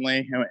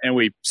 certainly, and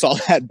we saw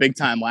that big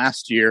time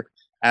last year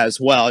as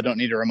well. I don't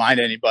need to remind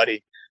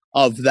anybody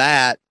of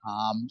that.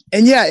 I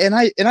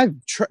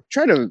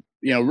try to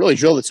really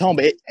drill this home,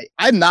 but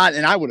I'm not,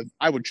 and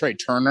I would trade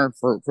Turner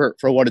for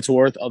what it's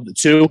worth of the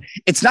two.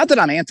 It's not that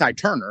I'm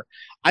anti-Turner.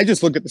 I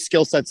just look at the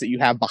skill sets that you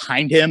have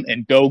behind him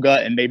and Goga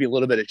and maybe a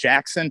little bit of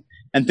Jackson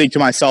and think to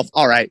myself,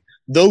 all right,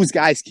 those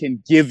guys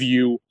can give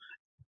you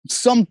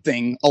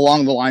something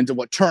along the lines of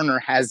what Turner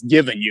has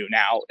given you.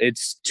 Now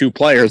it's 2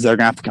 players that are going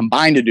to have to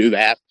combine to do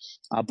that.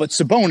 But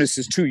Sabonis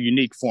is too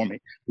unique for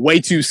me, way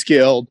too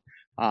skilled.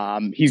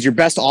 He's your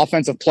best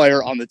offensive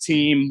player on the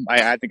team.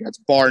 I think that's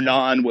bar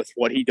none with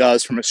what he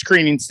does from a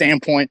screening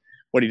standpoint,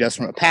 what he does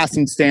from a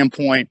passing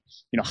standpoint,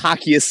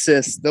 hockey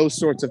assists, those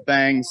sorts of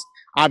things.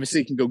 Obviously,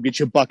 he can go get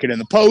you a bucket in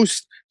the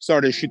post,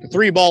 started to shoot the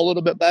 3 ball a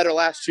little bit better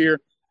last year,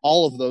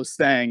 all of those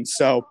things.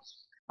 So,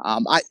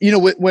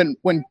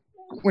 when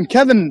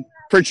Kevin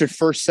Pritchard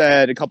first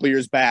said a couple of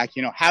years back,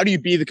 how do you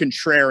be the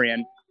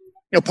contrarian?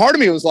 Part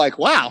of me was like,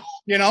 wow,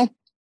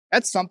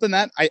 that's something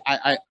that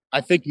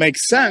I think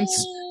makes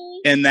sense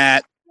in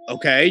that,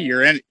 okay,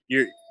 you're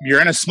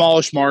in a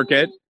smallish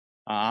market.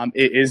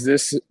 Is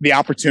this the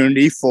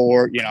opportunity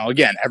for,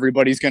 again,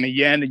 everybody's going to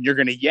yin and you're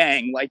going to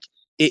yang? Like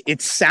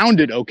it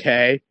sounded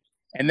okay.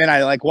 And then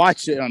I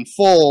watched it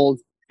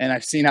unfold, and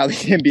I've seen how the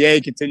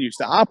NBA continues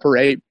to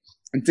operate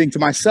and think to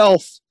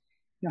myself,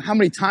 how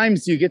many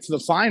times do you get to the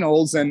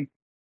finals and,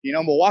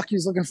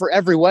 Milwaukee's looking for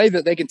every way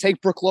that they can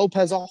take Brook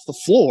Lopez off the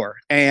floor.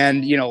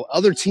 And,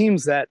 other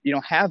teams that,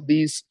 have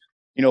these,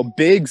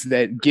 bigs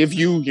that give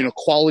you,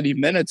 quality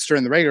minutes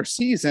during the regular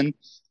season,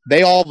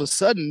 they all of a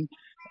sudden,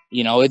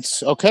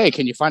 it's okay.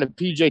 Can you find a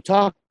PJ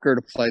Tucker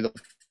to play the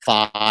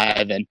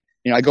 5? And,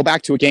 I go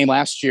back to a game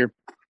last year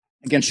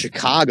against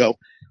Chicago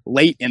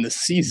late in the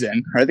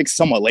season, or I think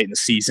somewhat late in the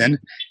season.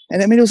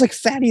 And it was like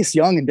Thaddeus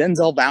Young and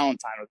Denzel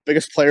Valentine, the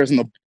biggest players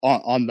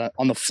on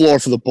the floor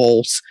for the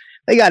Bulls.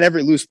 They got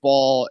every loose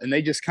ball, and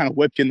they just kind of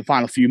whipped you in the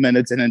final few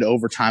minutes and into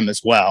overtime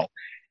as well.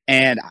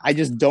 And I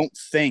just don't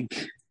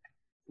think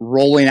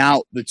rolling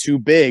out the 2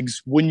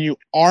 bigs when you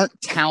aren't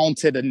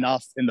talented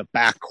enough in the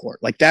backcourt.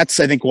 That's,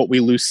 I think, what we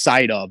lose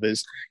sight of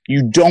is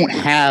you don't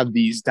have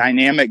these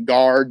dynamic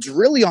guards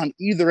really on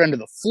either end of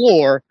the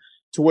floor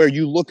to where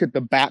you look at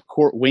the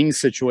backcourt wing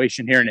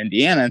situation here in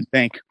Indiana and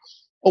think,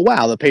 oh,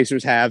 wow, the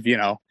Pacers have,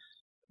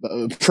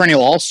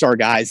 perennial all-star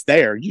guys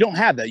there. You don't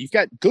have that. You've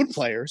got good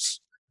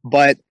players,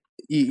 but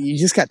you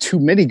just got too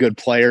many good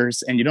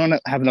players, and you don't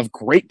have enough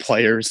great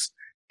players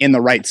in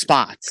the right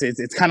spots.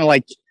 It's kind of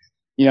like,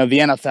 the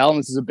NFL, and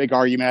this is a big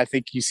argument I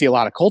think you see a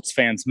lot of Colts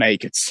fans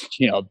make. It's,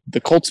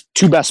 the Colts'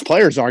 two best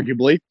players,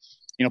 arguably,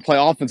 play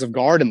offensive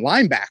guard and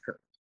linebacker.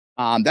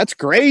 That's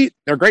great.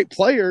 They're great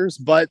players,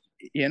 but,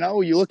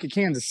 you look at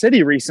Kansas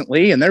City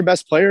recently, and their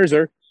best players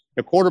are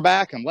the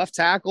quarterback and left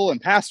tackle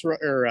and pass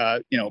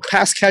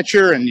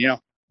catcher, and,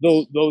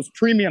 those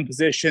premium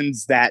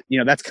positions that,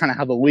 that's kind of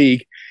how the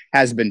league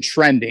has been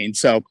trending.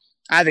 So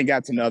I think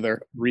that's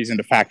another reason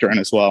to factor in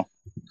as well.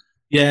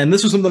 Yeah, and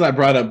this was something I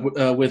brought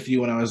up with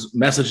you when I was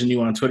messaging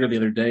you on Twitter the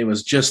other day,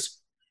 was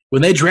just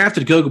when they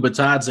drafted Goga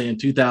Bitadze in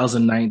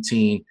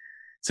 2019,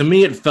 to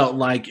me it felt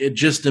like it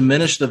just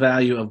diminished the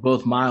value of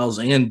both Miles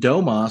and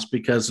Domas,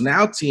 because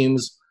now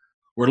teams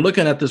were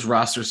looking at this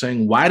roster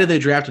saying, why did they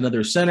draft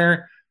another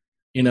center?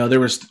 There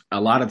was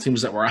a lot of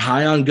teams that were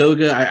high on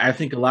Goga. I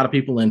think a lot of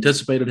people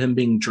anticipated him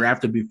being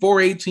drafted before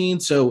 18.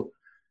 So,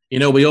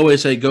 we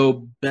always say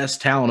go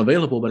best talent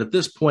available. But at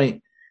this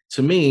point,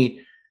 to me,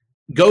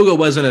 Goga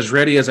wasn't as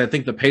ready as I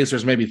think the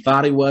Pacers maybe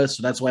thought he was.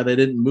 So that's why they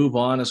didn't move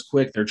on as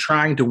quick. They're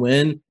trying to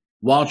win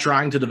while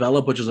trying to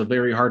develop, which is a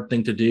very hard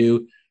thing to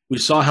do. We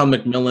saw how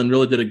McMillan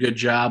really did a good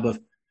job of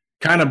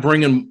kind of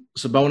bringing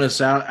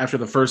Sabonis out after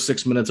the first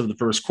 6 minutes of the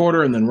first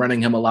quarter and then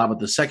running him a lot with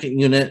the second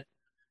unit.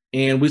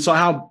 And we saw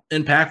how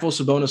impactful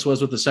Sabonis was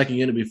with the second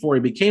unit before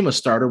he became a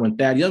starter when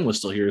Thad Young was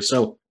still here.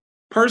 So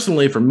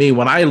personally, for me,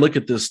 when I look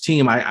at this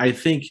team, I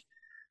think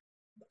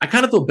I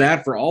kind of feel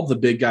bad for all the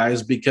big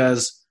guys,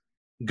 because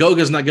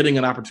Goga's not getting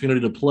an opportunity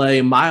to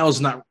play.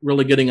 Miles not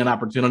really getting an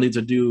opportunity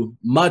to do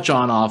much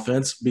on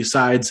offense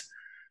besides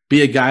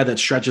be a guy that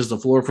stretches the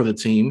floor for the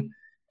team.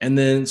 And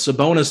then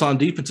Sabonis on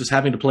defense is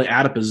having to play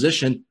out of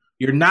position.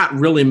 You're not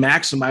really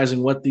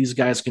maximizing what these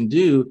guys can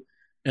do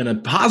in a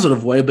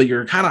positive way, but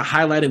you're kind of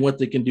highlighting what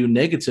they can do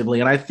negatively.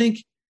 And I think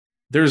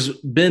there's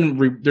been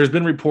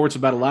reports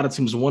about a lot of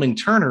teams wanting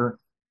Turner,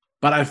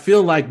 but I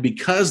feel like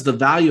because the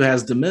value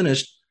has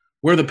diminished,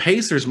 where the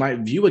Pacers might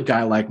view a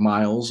guy like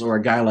Miles or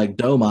a guy like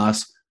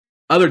Domas,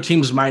 other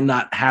teams might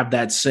not have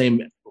that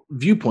same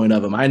viewpoint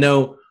of him. I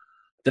know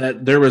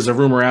that there was a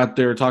rumor out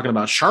there talking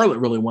about Charlotte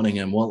really wanting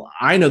him. Well,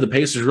 I know the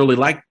Pacers really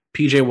like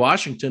PJ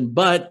Washington,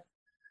 but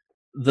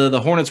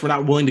the Hornets were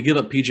not willing to give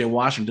up PJ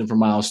Washington for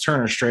Miles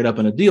Turner straight up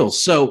in a deal.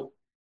 So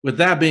with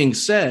that being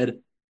said,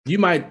 you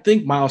might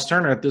think Miles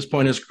Turner at this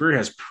point in his career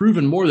has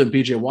proven more than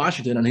PJ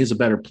Washington, and he's a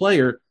better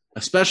player,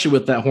 especially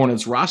with that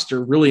Hornets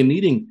roster really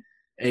needing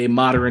a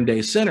modern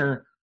day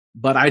center.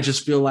 But I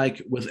just feel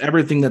like with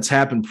everything that's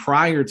happened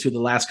prior to the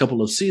last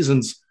couple of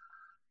seasons,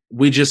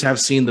 we just have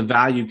seen the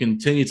value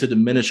continue to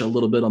diminish a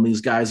little bit on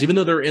these guys. Even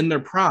though they're in their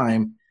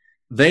prime,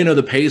 they know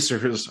the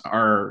Pacers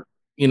are,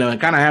 kind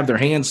of have their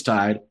hands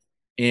tied,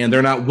 and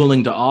they're not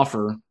willing to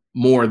offer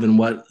more than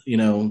what,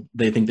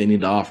 they think they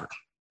need to offer.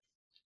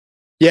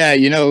 Yeah,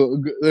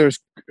 there's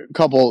a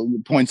couple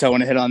points I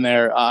want to hit on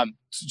there.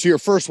 To your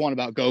first one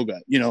about Goga,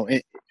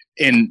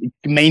 in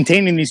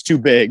maintaining these two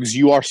bigs,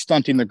 you are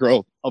stunting the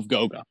growth of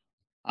Goga.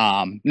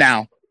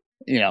 Now,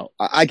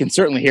 I can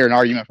certainly hear an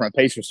argument from a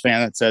Pacers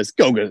fan that says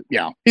Goga,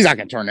 he's not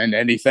going to turn into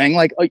anything.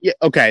 Like, yeah,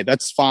 okay,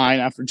 that's fine.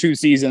 After 2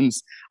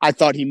 seasons, I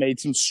thought he made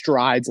some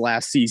strides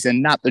last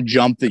season, not the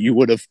jump that you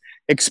would have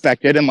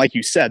expected. And like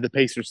you said, the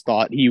Pacers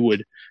thought he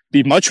would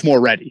be much more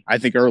ready, I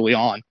think, early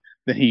on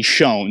than he's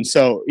shown.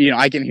 So,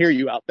 I can hear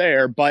you out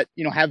there, but,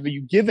 have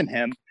you given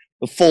him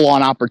the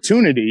full-on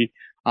opportunity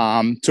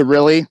to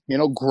really,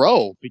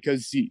 grow?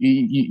 Because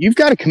you've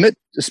got to commit,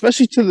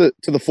 especially to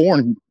the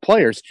foreign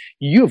players.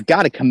 You've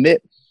got to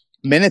commit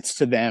minutes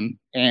to them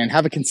and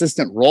have a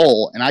consistent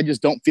role. And I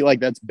just don't feel like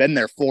that's been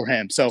there for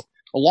him. So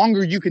the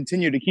longer you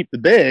continue to keep the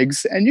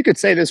bigs, and you could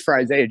say this for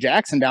Isaiah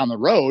Jackson down the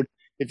road,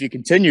 if you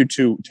continue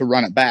to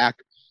run it back,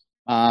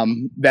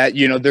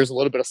 that, there's a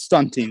little bit of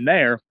stunting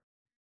there.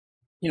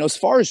 As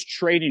far as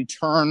trading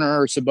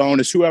Turner,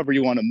 Sabonis, whoever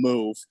you want to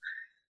move,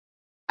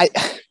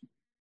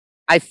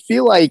 I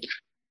feel like,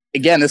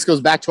 again, this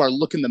goes back to our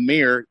look in the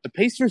mirror. The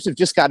Pacers have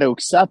just got to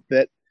accept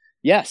that,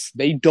 yes,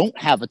 they don't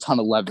have a ton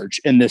of leverage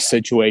in this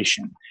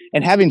situation.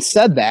 And having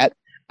said that,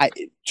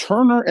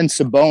 Turner and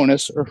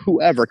Sabonis or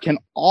whoever can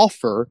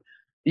offer,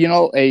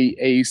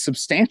 a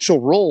substantial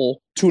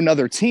role to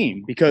another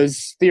team,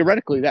 because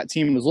theoretically that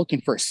team is looking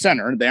for a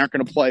center. They aren't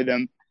going to play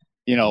them,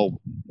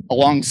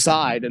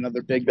 alongside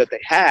another big that they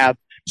have.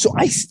 So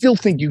I still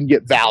think you can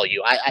get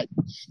value.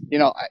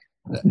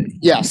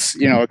 Yes,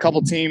 a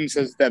couple teams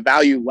has that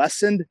value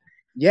lessened.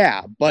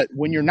 Yeah, but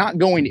when you're not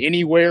going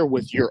anywhere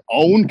with your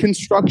own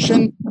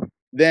construction,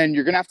 then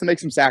you're going to have to make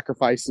some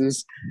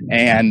sacrifices.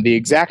 And the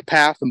exact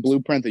path and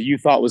blueprint that you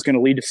thought was going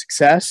to lead to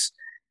success,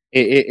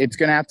 it's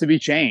going to have to be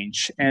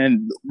changed.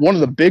 And one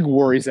of the big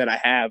worries that I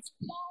have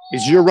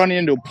is you're running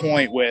into a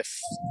point with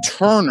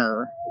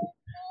Turner.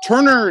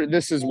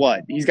 This is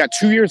what? He's got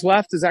 2 years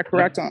left. Is that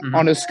correct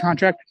on his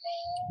contract?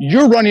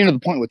 You're running to the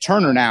point with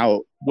Turner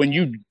now when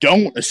you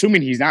don't,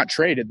 assuming he's not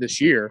traded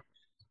this year,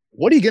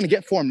 what are you going to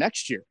get for him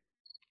next year?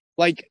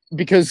 Like,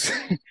 because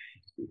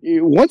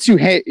once you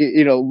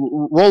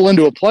roll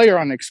into a player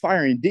on an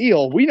expiring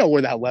deal, we know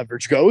where that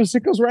leverage goes.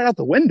 It goes right out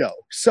the window.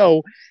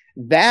 So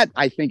that,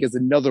 I think, is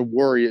another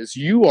worry, is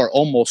you are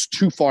almost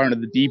too far into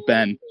the deep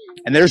end,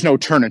 and there's no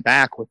turning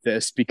back with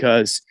this,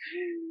 because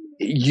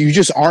you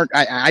just aren't.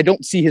 I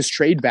don't see his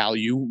trade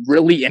value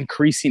really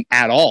increasing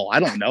at all. I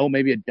don't know.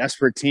 Maybe a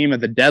desperate team at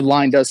the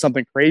deadline does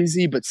something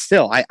crazy, but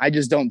still, I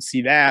just don't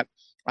see that.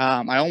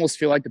 I almost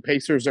feel like the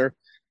Pacers are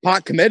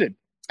pot committed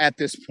at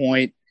this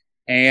point,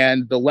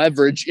 and the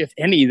leverage, if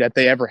any, that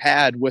they ever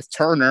had with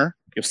Turner,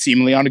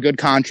 seemingly on a good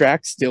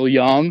contract, still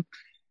young,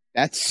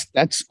 that's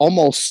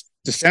almost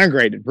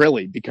disintegrated,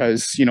 really,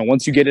 because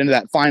once you get into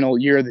that final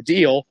year of the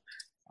deal,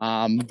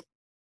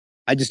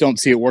 I just don't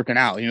see it working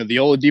out. The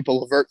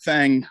Oladipo Levert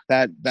thing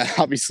that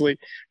obviously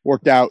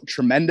worked out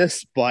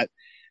tremendous, but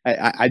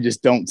I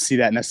just don't see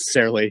that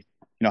necessarily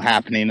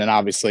happening. And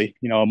obviously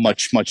a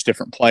much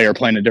different player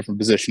playing a different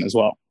position as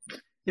well.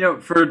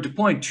 For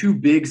deploying two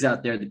bigs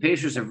out there, the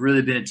Pacers have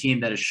really been a team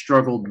that has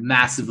struggled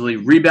massively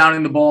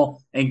rebounding the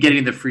ball and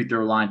getting the free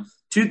throw line.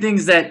 Two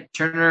things that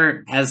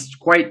Turner has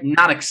quite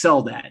not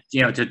excelled at,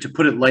 to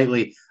put it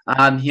lightly.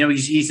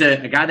 He's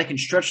a guy that can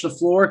stretch the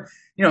floor,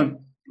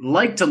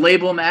 like to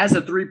label him as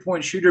a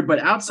three-point shooter, but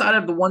outside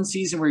of the one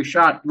season where he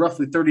shot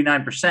roughly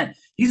 39%,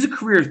 he's a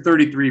career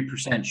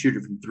 33%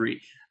 shooter from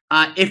three.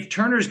 If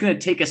Turner's going to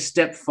take a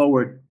step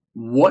forward,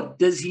 what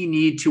does he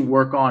need to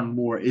work on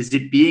more? Is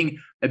it being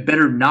a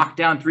better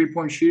knockdown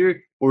three-point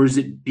shooter, or is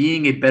it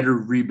being a better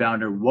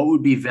rebounder? What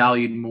would be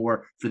valued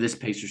more for this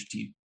Pacers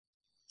team?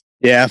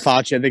 Yeah,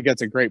 Fauci, I think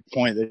that's a great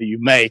point that you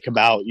make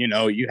about,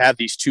 you have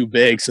these two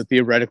bigs, so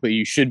theoretically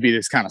you should be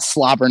this kind of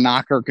slobber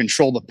knocker,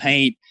 control the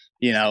paint,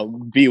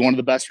 be one of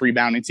the best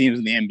rebounding teams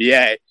in the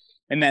NBA,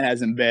 and that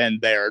hasn't been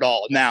there at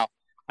all. Now,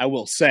 I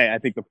will say, I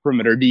think the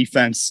perimeter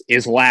defense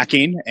is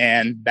lacking,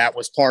 and that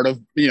was part of,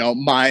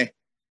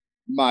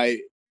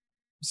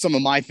 some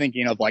of my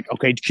thinking of like,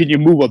 okay, can you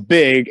move a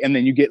big and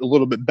then you get a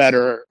little bit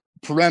better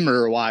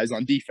perimeter-wise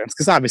on defense?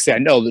 Because obviously I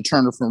know the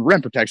Turner from a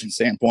rim protection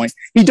standpoint,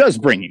 he does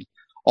bring in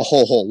a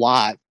whole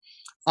lot.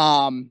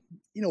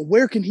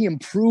 Where can he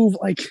improve?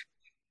 Like,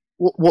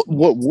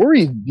 what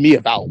worried me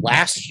about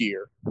last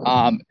year,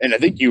 and I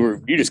think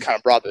you just kind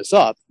of brought this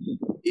up.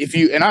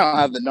 And I don't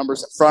have the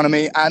numbers in front of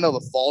me. I know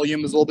the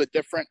volume is a little bit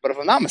different, but if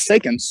I'm not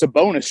mistaken,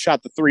 Sabonis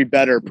shot the three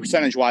better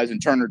percentage-wise than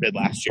Turner did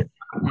last year.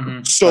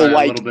 Mm-hmm. So,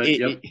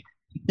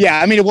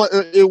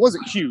 it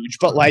wasn't huge,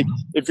 but like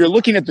if you're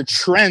looking at the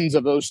trends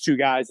of those two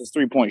guys as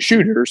three-point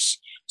shooters,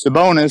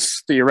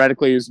 Sabonis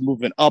theoretically is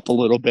moving up a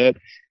little bit,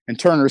 and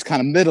Turner's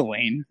kind of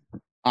middling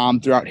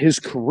throughout his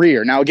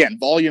career. Now, again,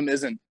 volume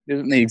isn't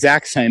the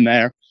exact same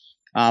there,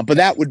 but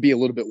that would be a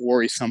little bit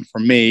worrisome for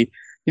me.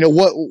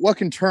 What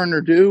can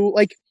Turner do?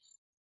 Like,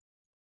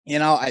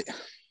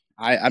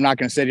 I'm not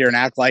going to sit here and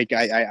act like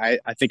I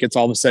think it's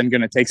all of a sudden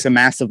going to take some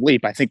massive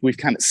leap. I think we've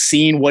kind of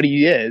seen what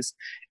he is,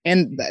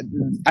 and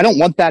I don't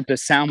want that to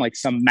sound like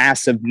some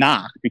massive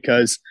knock,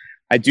 because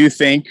I do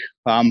think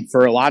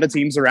for a lot of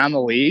teams around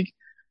the league,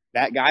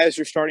 that guy as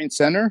your starting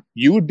center,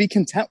 you would be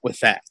content with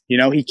that.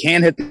 He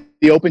can hit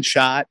the open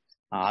shot.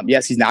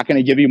 Yes, he's not going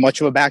to give you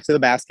much of a back to the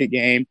basket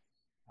game,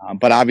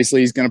 but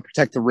obviously he's going to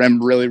protect the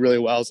rim really, really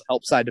well as a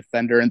help side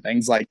defender and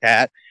things like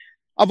that.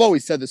 I've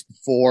always said this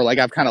before, like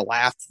I've kind of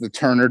laughed at the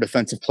Turner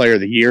Defensive Player of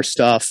the Year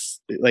stuff.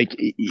 Like,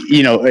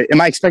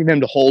 am I expecting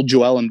him to hold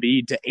Joel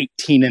Embiid to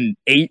 18 and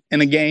 8 in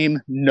a game?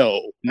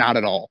 No, not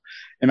at all.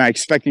 Am I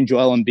expecting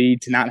Joel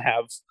Embiid to not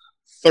have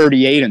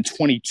 38 and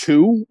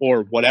 22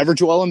 or whatever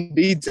Joel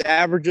Embiid's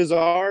averages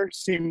are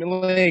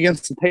seemingly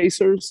against the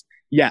Pacers?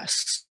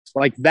 Yes.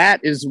 Like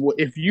that is,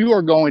 if you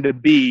are going to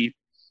be,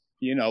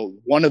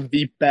 one of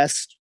the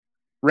best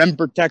rim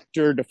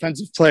protector,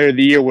 defensive player of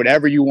the year,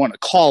 whatever you want to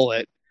call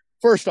it,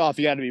 first off,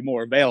 you got to be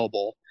more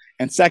available.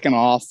 And second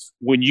off,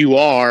 when you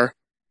are,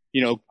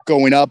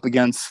 going up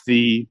against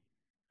the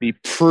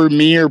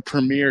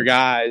premier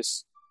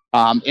guys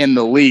in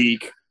the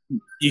league,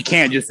 you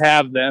can't just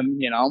have them,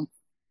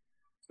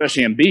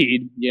 especially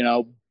Embiid,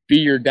 be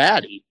your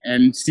daddy.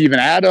 And Steven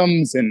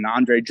Adams and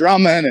Andre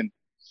Drummond,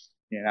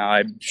 and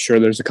I'm sure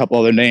there's a couple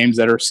other names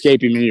that are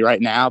escaping me right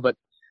now, but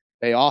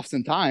they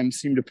oftentimes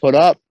seem to put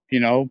up,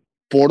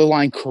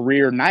 borderline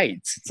career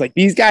nights. It's like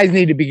these guys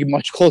need to be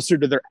much closer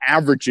to their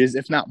averages,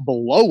 if not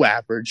below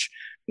average,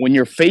 when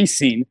you're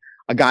facing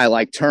a guy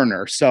like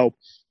Turner. So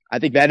I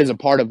think that is a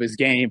part of his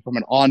game from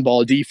an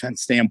on-ball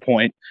defense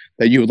standpoint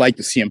that you would like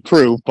to see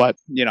improve, but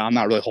I'm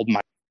not really holding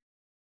my.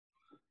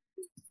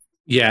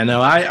 Yeah,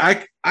 no,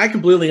 I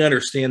completely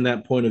understand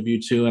that point of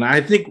view too. And I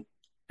think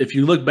if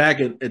you look back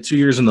at 2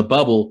 years in the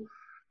bubble,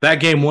 that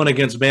game one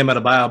against Bam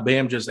Adebayo,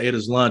 Bam just ate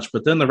his lunch.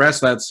 But then the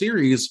rest of that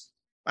series,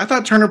 I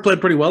thought Turner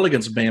played pretty well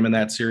against Bam in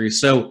that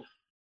series. So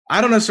I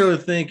don't necessarily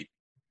think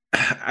 –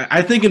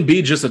 I think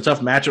Embiid's just a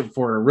tough matchup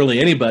for really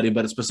anybody,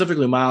 but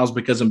specifically Miles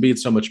because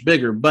Embiid's so much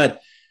bigger.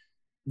 But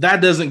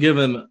that doesn't give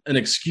him an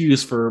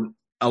excuse for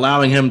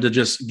allowing him to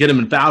just get him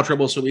in foul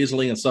trouble so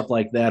easily and stuff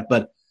like that.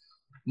 But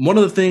one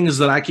of the things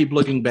that I keep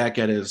looking back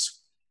at is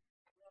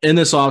in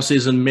this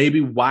offseason,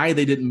 maybe why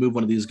they didn't move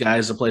one of these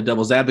guys to play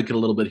devil's advocate a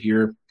little bit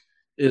here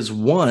is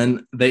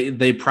one,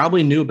 they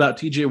probably knew about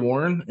TJ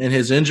Warren and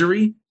his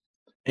injury,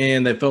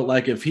 and they felt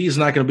like if he's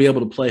not going to be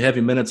able to play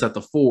heavy minutes at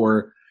the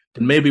 4,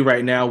 then maybe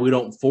right now we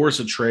don't force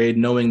a trade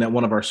knowing that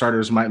one of our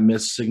starters might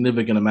miss a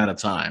significant amount of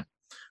time.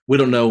 We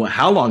don't know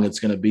how long it's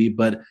going to be,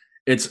 but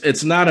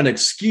it's not an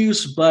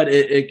excuse, but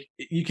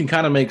you can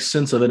kind of make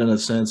sense of it in a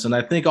sense. And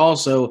I think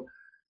also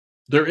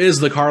there is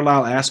the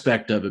Carlisle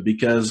aspect of it,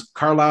 because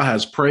Carlisle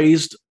has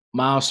praised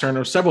Miles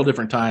Turner several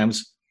different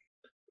times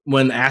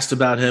when asked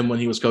about him when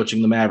he was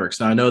coaching the Mavericks.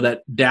 Now, I know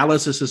that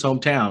Dallas is his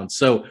hometown,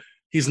 so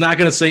he's not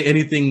going to say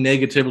anything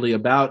negatively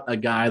about a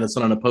guy that's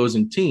on an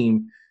opposing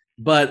team,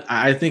 but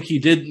I think he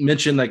did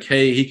mention, like,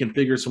 hey, he can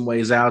figure some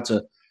ways out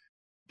to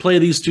play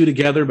these two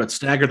together but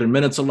stagger their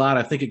minutes a lot.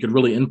 I think it could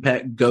really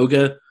impact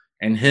Goga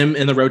and him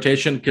in the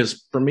rotation,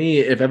 because for me,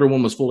 if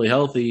everyone was fully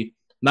healthy,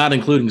 not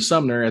including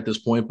Sumner at this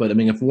point, but I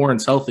mean, if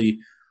Warren's healthy,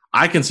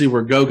 I can see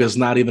where Goga's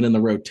not even in the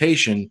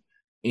rotation,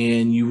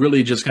 and you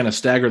really just kind of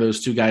stagger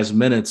those two guys'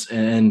 minutes,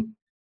 and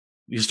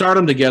you start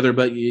them together,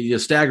 but you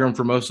stagger them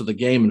for most of the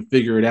game and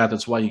figure it out.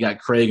 That's why you got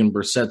Craig and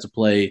Brissett to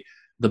play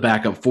the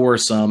backup 4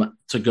 some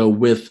to go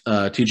with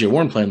TJ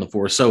Warren playing the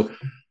 4. So a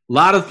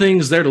lot of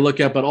things there to look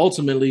at, but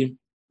ultimately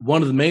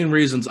one of the main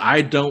reasons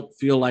I don't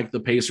feel like the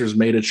Pacers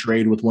made a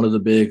trade with one of the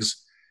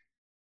bigs,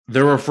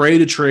 they're afraid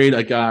to trade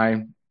a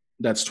guy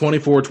that's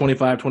 24,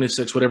 25,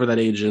 26, whatever that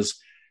age is,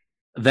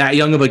 that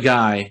young of a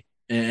guy,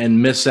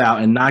 and miss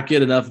out and not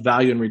get enough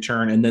value in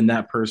return, and then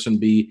that person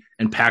be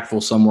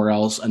impactful somewhere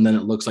else, and then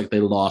it looks like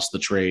they lost the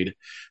trade.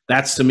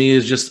 That's, to me,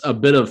 is just a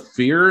bit of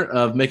fear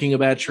of making a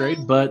bad trade,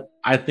 but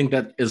I think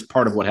that is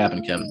part of what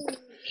happened, Kevin.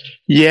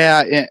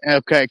 Yeah,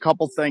 okay, a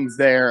couple things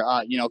there.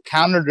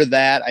 Counter to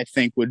that, I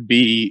think, would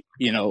be,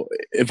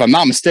 if I'm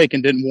not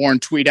mistaken, didn't Warren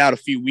tweet out a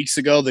few weeks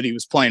ago that he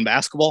was playing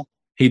basketball?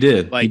 He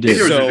did. He did.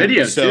 There was a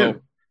video,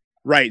 too.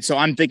 Right, so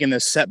I'm thinking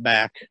this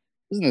setback,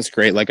 isn't this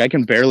great? Like, I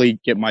can barely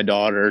get my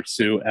daughter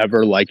to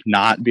ever,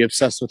 not be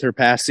obsessed with her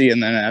passy,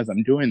 and then as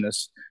I'm doing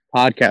this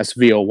podcast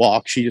via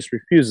walk, she just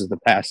refuses the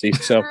passy.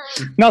 So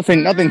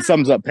nothing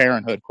sums up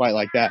parenthood quite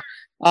like that.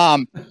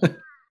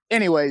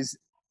 Anyways,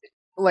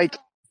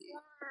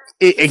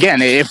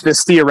 again, if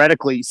this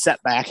theoretically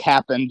setback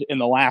happened in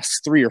the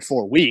last 3 or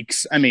 4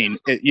 weeks, I mean,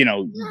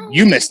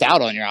 you missed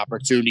out on your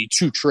opportunity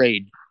to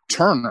trade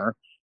Turner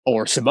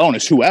or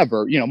Sabonis,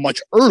 whoever, much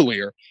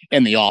earlier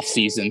in the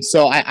offseason.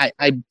 So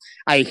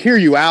I hear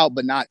you out,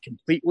 but not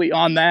completely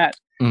on that.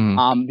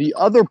 The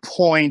other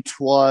point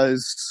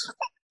was,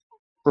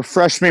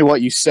 refresh me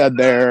what you said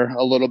there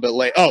a little bit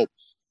late. Oh,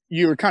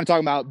 you were kind of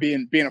talking about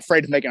being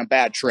afraid of making a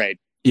bad trade.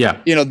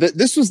 Yeah.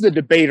 This was the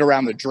debate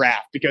around the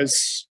draft,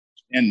 because,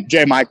 and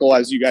J. Michael,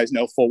 as you guys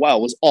know full well,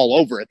 was all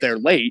over it there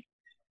late.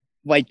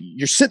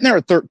 You're sitting there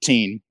at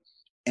 13,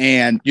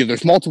 and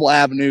there's multiple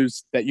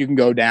avenues that you can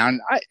go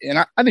down.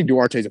 I think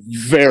Duarte is a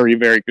very,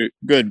 very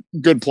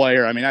good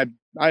player. I mean,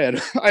 I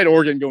had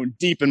Oregon going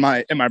deep in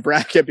my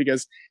bracket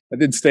because I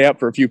did stay up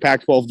for a few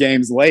Pac-12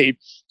 games late.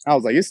 I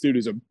was like, this dude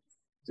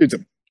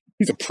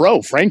he's a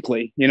pro,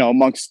 frankly,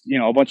 amongst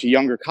a bunch of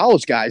younger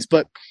college guys.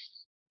 But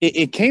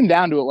it came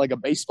down to it like a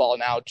baseball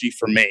analogy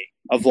for me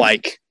of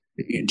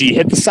do you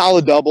hit the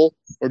solid double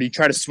or do you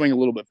try to swing a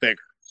little bit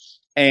bigger?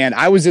 And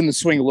I was in the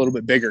swing a little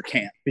bit bigger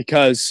camp,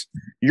 because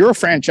you're a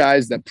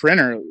franchise that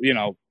Printer,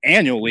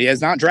 annually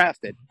has not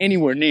drafted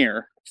anywhere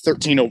near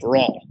 13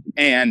 overall.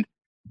 And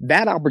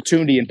that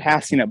opportunity in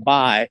passing it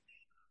by,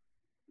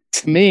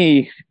 to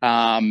me,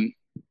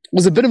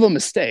 was a bit of a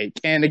mistake.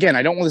 And again,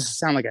 I don't want this to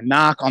sound like a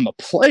knock on the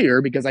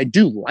player, because I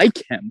do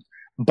like him,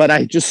 but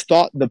I just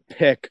thought the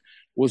pick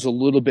was a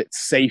little bit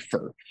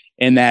safer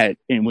in that.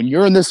 And when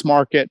you're in this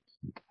market,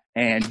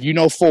 and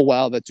full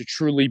well that to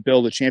truly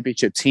build a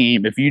championship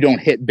team, if you don't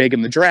hit big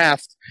in the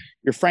draft,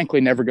 you're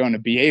frankly never going to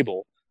be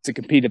able to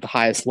compete at the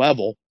highest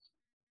level.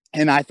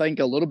 And I think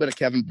a little bit of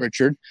Kevin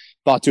Pritchard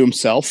thought to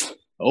himself,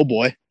 oh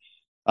boy,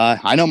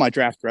 I know my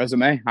draft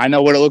resume. I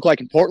know what it looked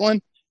like in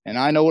Portland, and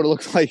I know what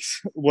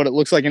it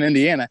looks like in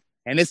Indiana,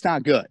 and it's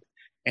not good.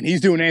 And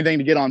he's doing anything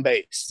to get on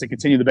base, to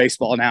continue the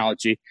baseball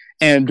analogy.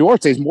 And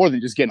Duarte is more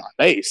than just getting on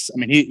base. I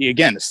mean, he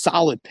again, a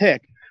solid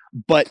pick.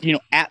 But,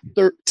 at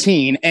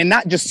 13, and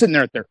not just sitting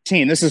there at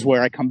 13, this is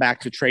where I come back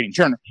to trading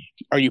Turner.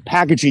 Are you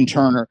packaging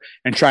Turner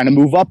and trying to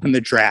move up in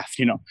the draft?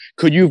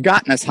 Could you have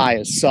gotten as high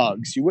as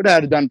Suggs? You would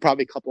have done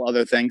probably a couple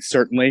other things,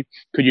 certainly.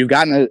 Could you have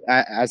gotten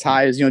as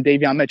high as,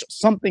 Davion Mitchell?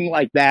 Something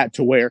like that,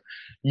 to where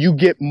you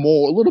get a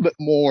little bit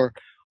more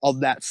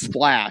of that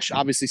splash.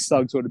 Obviously,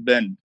 Suggs would have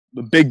been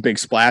a big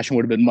splash and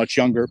would have been much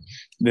younger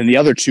than the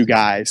other two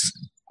guys.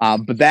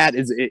 But that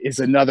is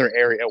another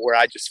area where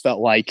I just felt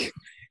like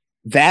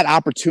that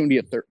opportunity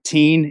at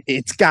 13,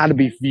 it's got to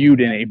be viewed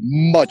in a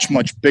much,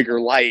 much bigger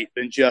light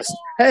than just,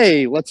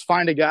 hey, let's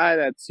find a guy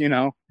that's,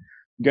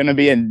 going to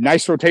be a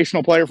nice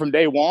rotational player from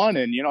day one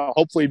and,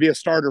 hopefully be a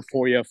starter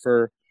for you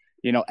for,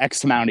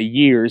 X amount of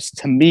years.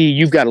 To me,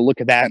 you've got to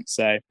look at that and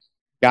say,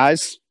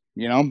 guys,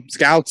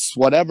 scouts,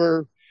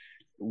 whatever,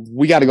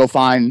 we got to go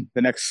find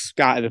the next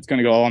guy that's going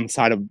to go on the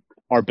side of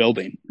our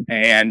building.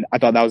 And I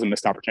thought that was a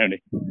missed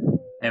opportunity.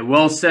 And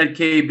well said,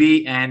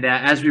 KB. And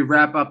as we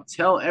wrap up,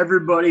 tell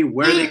everybody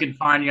where they can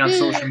find you on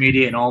social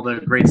media and all the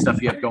great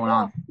stuff you have going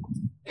on.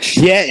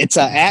 Yeah, it's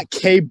at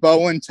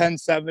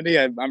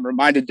KBowen1070. I'm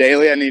reminded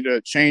daily I need to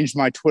change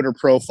my Twitter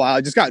profile. I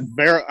just got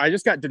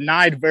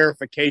denied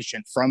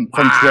verification from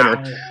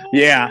Twitter.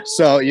 Yeah,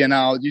 so you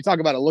talk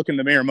about a look in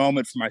the mirror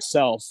moment for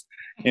myself.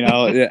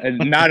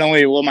 Not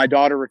only will my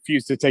daughter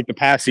refuse to take the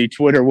passy,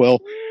 Twitter will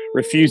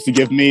refuse to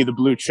give me the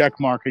blue check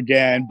mark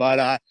again.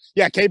 But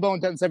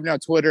KBowen1070 on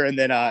Twitter, and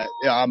then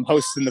I'm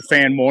hosting the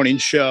Fan Morning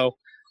Show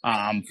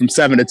from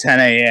 7 to 10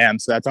 a.m.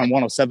 So that's on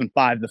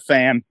 107.5 The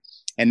Fan.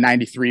 And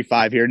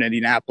 93.5 here in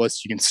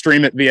Indianapolis. You can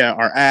stream it via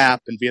our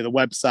app and via the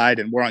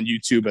website, and we're on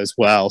YouTube as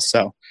well.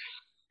 So,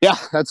 yeah,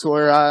 that's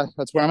where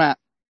I'm at.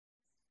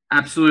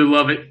 Absolutely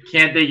love it.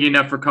 Can't thank you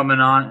enough for coming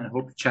on, and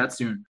hope to chat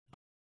soon.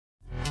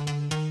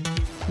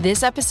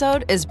 This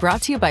episode is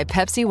brought to you by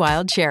Pepsi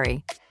Wild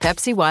Cherry.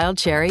 Pepsi Wild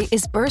Cherry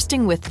is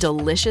bursting with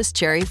delicious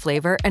cherry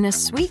flavor and a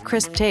sweet,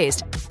 crisp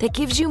taste that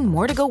gives you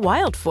more to go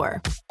wild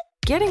for.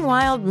 Getting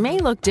wild may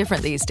look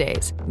different these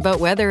days, but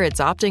whether it's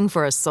opting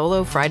for a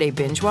solo Friday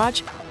binge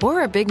watch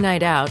or a big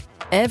night out,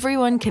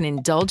 everyone can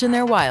indulge in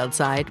their wild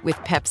side with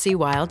Pepsi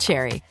Wild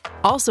Cherry.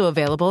 Also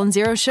available in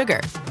Zero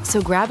Sugar.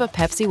 So grab a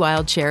Pepsi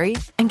Wild Cherry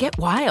and get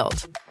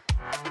wild.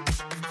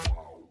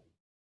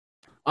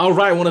 All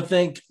right, I want to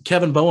thank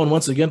Kevin Bowen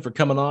once again for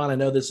coming on. I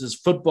know this is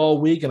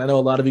football week, and I know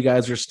a lot of you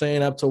guys are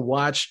staying up to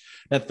watch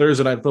that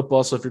Thursday Night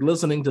Football. So if you're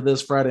listening to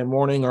this Friday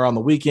morning or on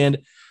the weekend,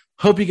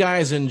 hope you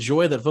guys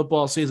enjoy that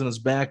football season is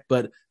back,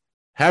 but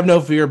have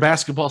no fear.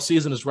 Basketball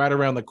season is right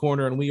around the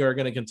corner, and we are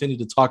going to continue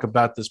to talk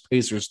about this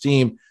Pacers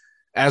team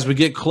as we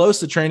get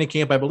close to training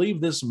camp. I believe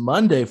this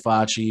Monday,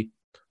 Facci,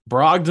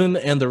 Brogdon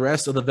and the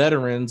rest of the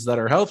veterans that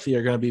are healthy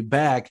are going to be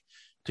back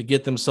to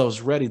get themselves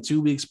ready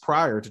 2 weeks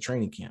prior to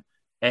training camp.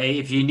 Hey,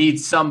 if you need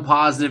some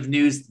positive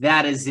news,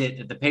 that is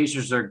it. The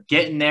Pacers are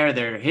getting there.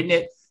 They're hitting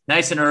it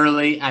nice and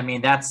early. I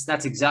mean, that's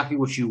exactly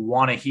what you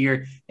want to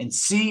hear and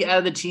see out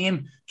of the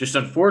team. Just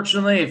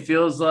unfortunately, it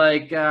feels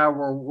like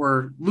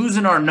we're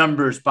losing our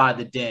numbers by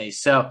the day.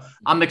 So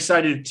I'm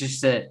excited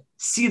just to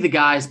see the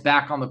guys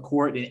back on the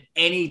court, and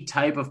any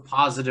type of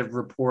positive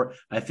report,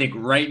 I think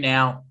right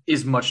now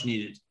is much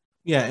needed.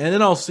 Yeah, and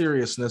in all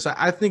seriousness,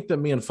 I think that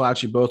me and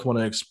Facci both want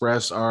to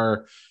express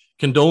our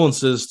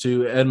condolences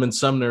to Edmund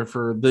Sumner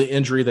for the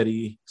injury that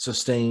he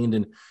sustained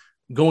and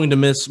going to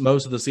miss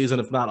most of the season,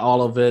 if not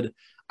all of it.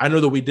 I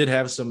know that we did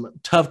have some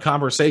tough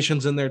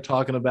conversations in there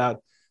talking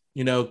about,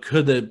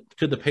 could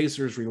the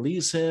Pacers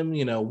release him?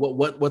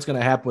 What's going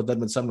to happen with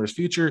Edmund Sumner's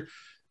future?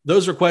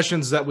 Those are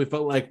questions that we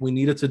felt like we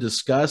needed to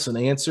discuss and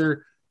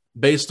answer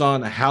based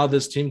on how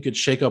this team could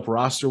shake up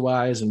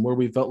roster-wise and where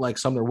we felt like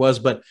Sumner was.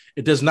 But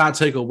it does not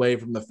take away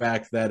from the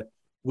fact that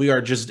we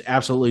are just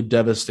absolutely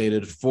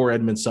devastated for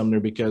Edmund Sumner,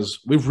 because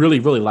we really,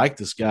 really like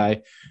this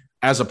guy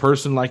as a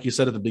person, like you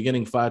said at the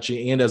beginning,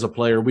 Facci, and as a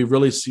player. We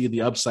really see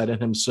the upside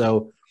in him.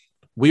 So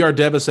we are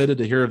devastated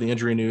to hear the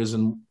injury news,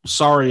 and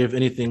sorry if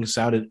anything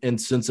sounded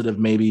insensitive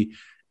maybe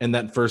in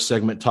that first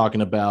segment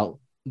talking about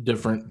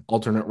different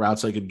alternate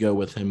routes I could go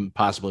with him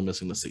possibly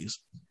missing the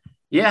season.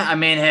 Yeah, I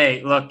mean,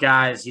 hey, look,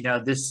 guys,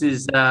 this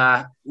is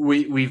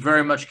we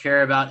very much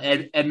care about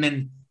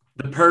Edmund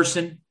the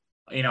person,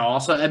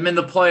 also Edmund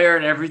the player,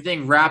 and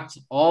everything wrapped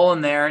all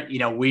in there.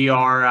 We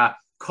are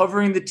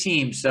covering the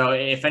team. So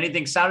if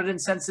anything sounded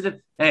insensitive,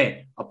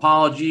 hey,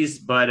 apologies,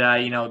 but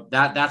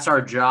that's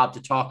our job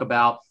to talk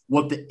about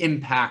what the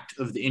impact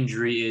of the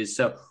injury is.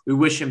 So we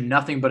wish him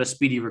nothing but a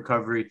speedy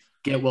recovery.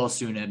 Get well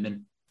soon,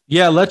 Edmund.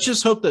 Yeah, let's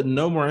just hope that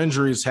no more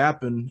injuries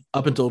happen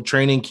up until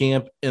training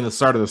camp and the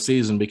start of the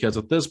season, because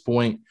at this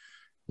point,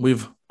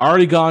 we've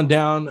already gone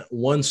down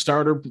one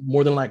starter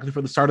more than likely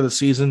for the start of the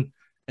season,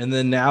 and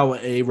then now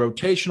a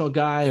rotational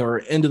guy or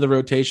into the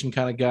rotation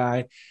kind of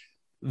guy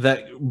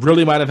that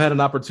really might have had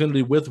an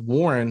opportunity with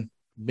Warren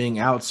being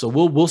out. So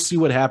we'll see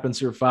what happens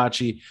here,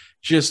 Facci.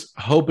 Just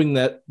hoping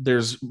that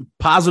there's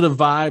positive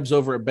vibes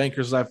over at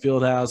Bankers Life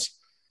Fieldhouse.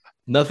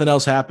 Nothing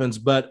else happens,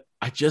 but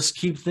I just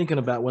keep thinking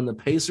about when the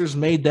Pacers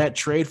made that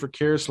trade for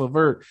Karis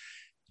LeVert.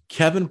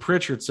 Kevin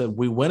Pritchard said,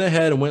 we went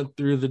ahead and went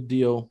through with the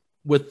deal.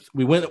 We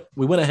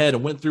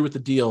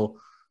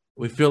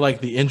feel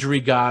like the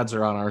injury gods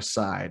are on our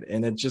side,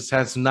 and it just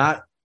has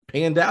not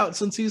panned out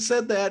since he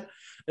said that.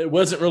 It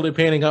wasn't really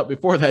panning out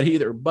before that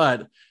either,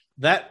 but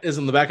that is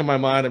in the back of my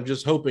mind. I'm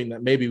just hoping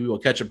that maybe we will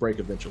catch a break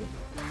eventually.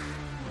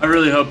 I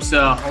really hope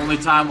so. Only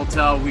time will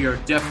tell. We are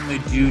definitely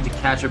due to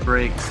catch a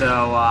break.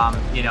 So,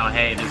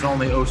 hey, there's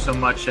only so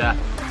much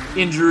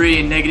injury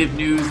and negative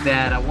news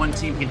that one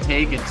team can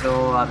take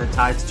until the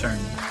tides turn.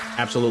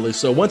 Absolutely.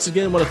 So once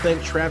again, I want to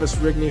thank Travis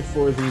Rigney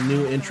for the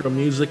new intro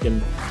music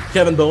and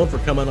Kevin Bowen for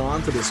coming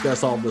on to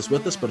discuss all of this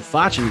with us. But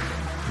Facci,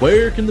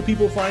 where can the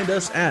people find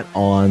us at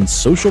on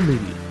social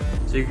media?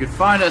 So you can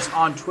find us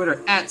on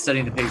Twitter at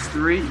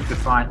SettingThePace3. You can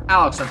find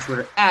Alex on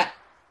Twitter at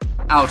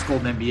Alex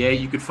Golden NBA.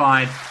 You could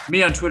find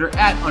me on Twitter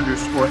at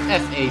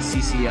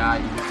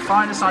 _FACCI. You can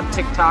find us on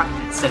TikTok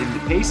at Setting the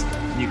Pace.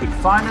 And you can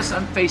find us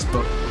on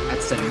Facebook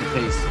at Setting the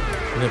Pace.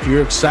 And if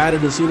you're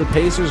excited to see the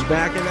Pacers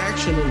back in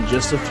action in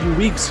just a few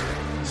weeks,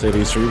 say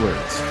these 3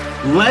 words.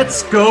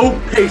 Let's go,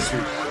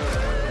 Pacers!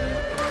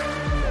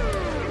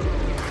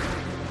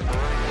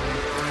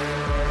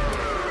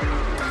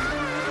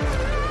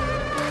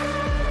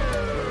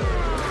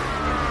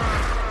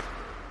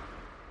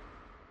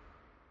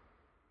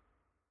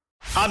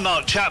 I'm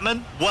Mark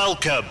Chapman.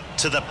 Welcome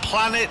to the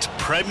Planet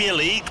Premier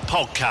League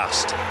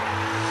podcast.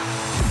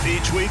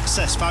 Each week,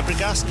 Cesc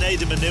Fabregas,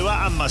 Nader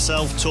Manua and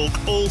myself talk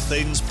all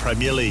things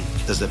Premier League.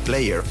 As a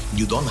player,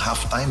 you don't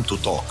have time to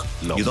talk.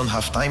 No. You don't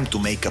have time to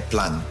make a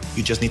plan.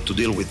 You just need to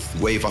deal with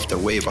wave after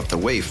wave after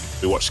wave.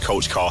 We watched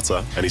Coach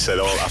Carter and he said,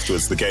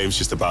 afterwards, the game's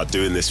just about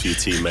doing this for your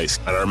teammates.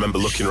 And I remember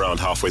looking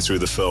around halfway through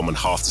the film and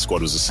half the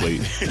squad was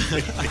asleep.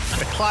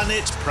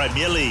 Planet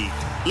Premier League.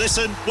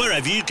 Listen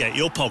wherever you get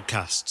your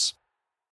podcasts.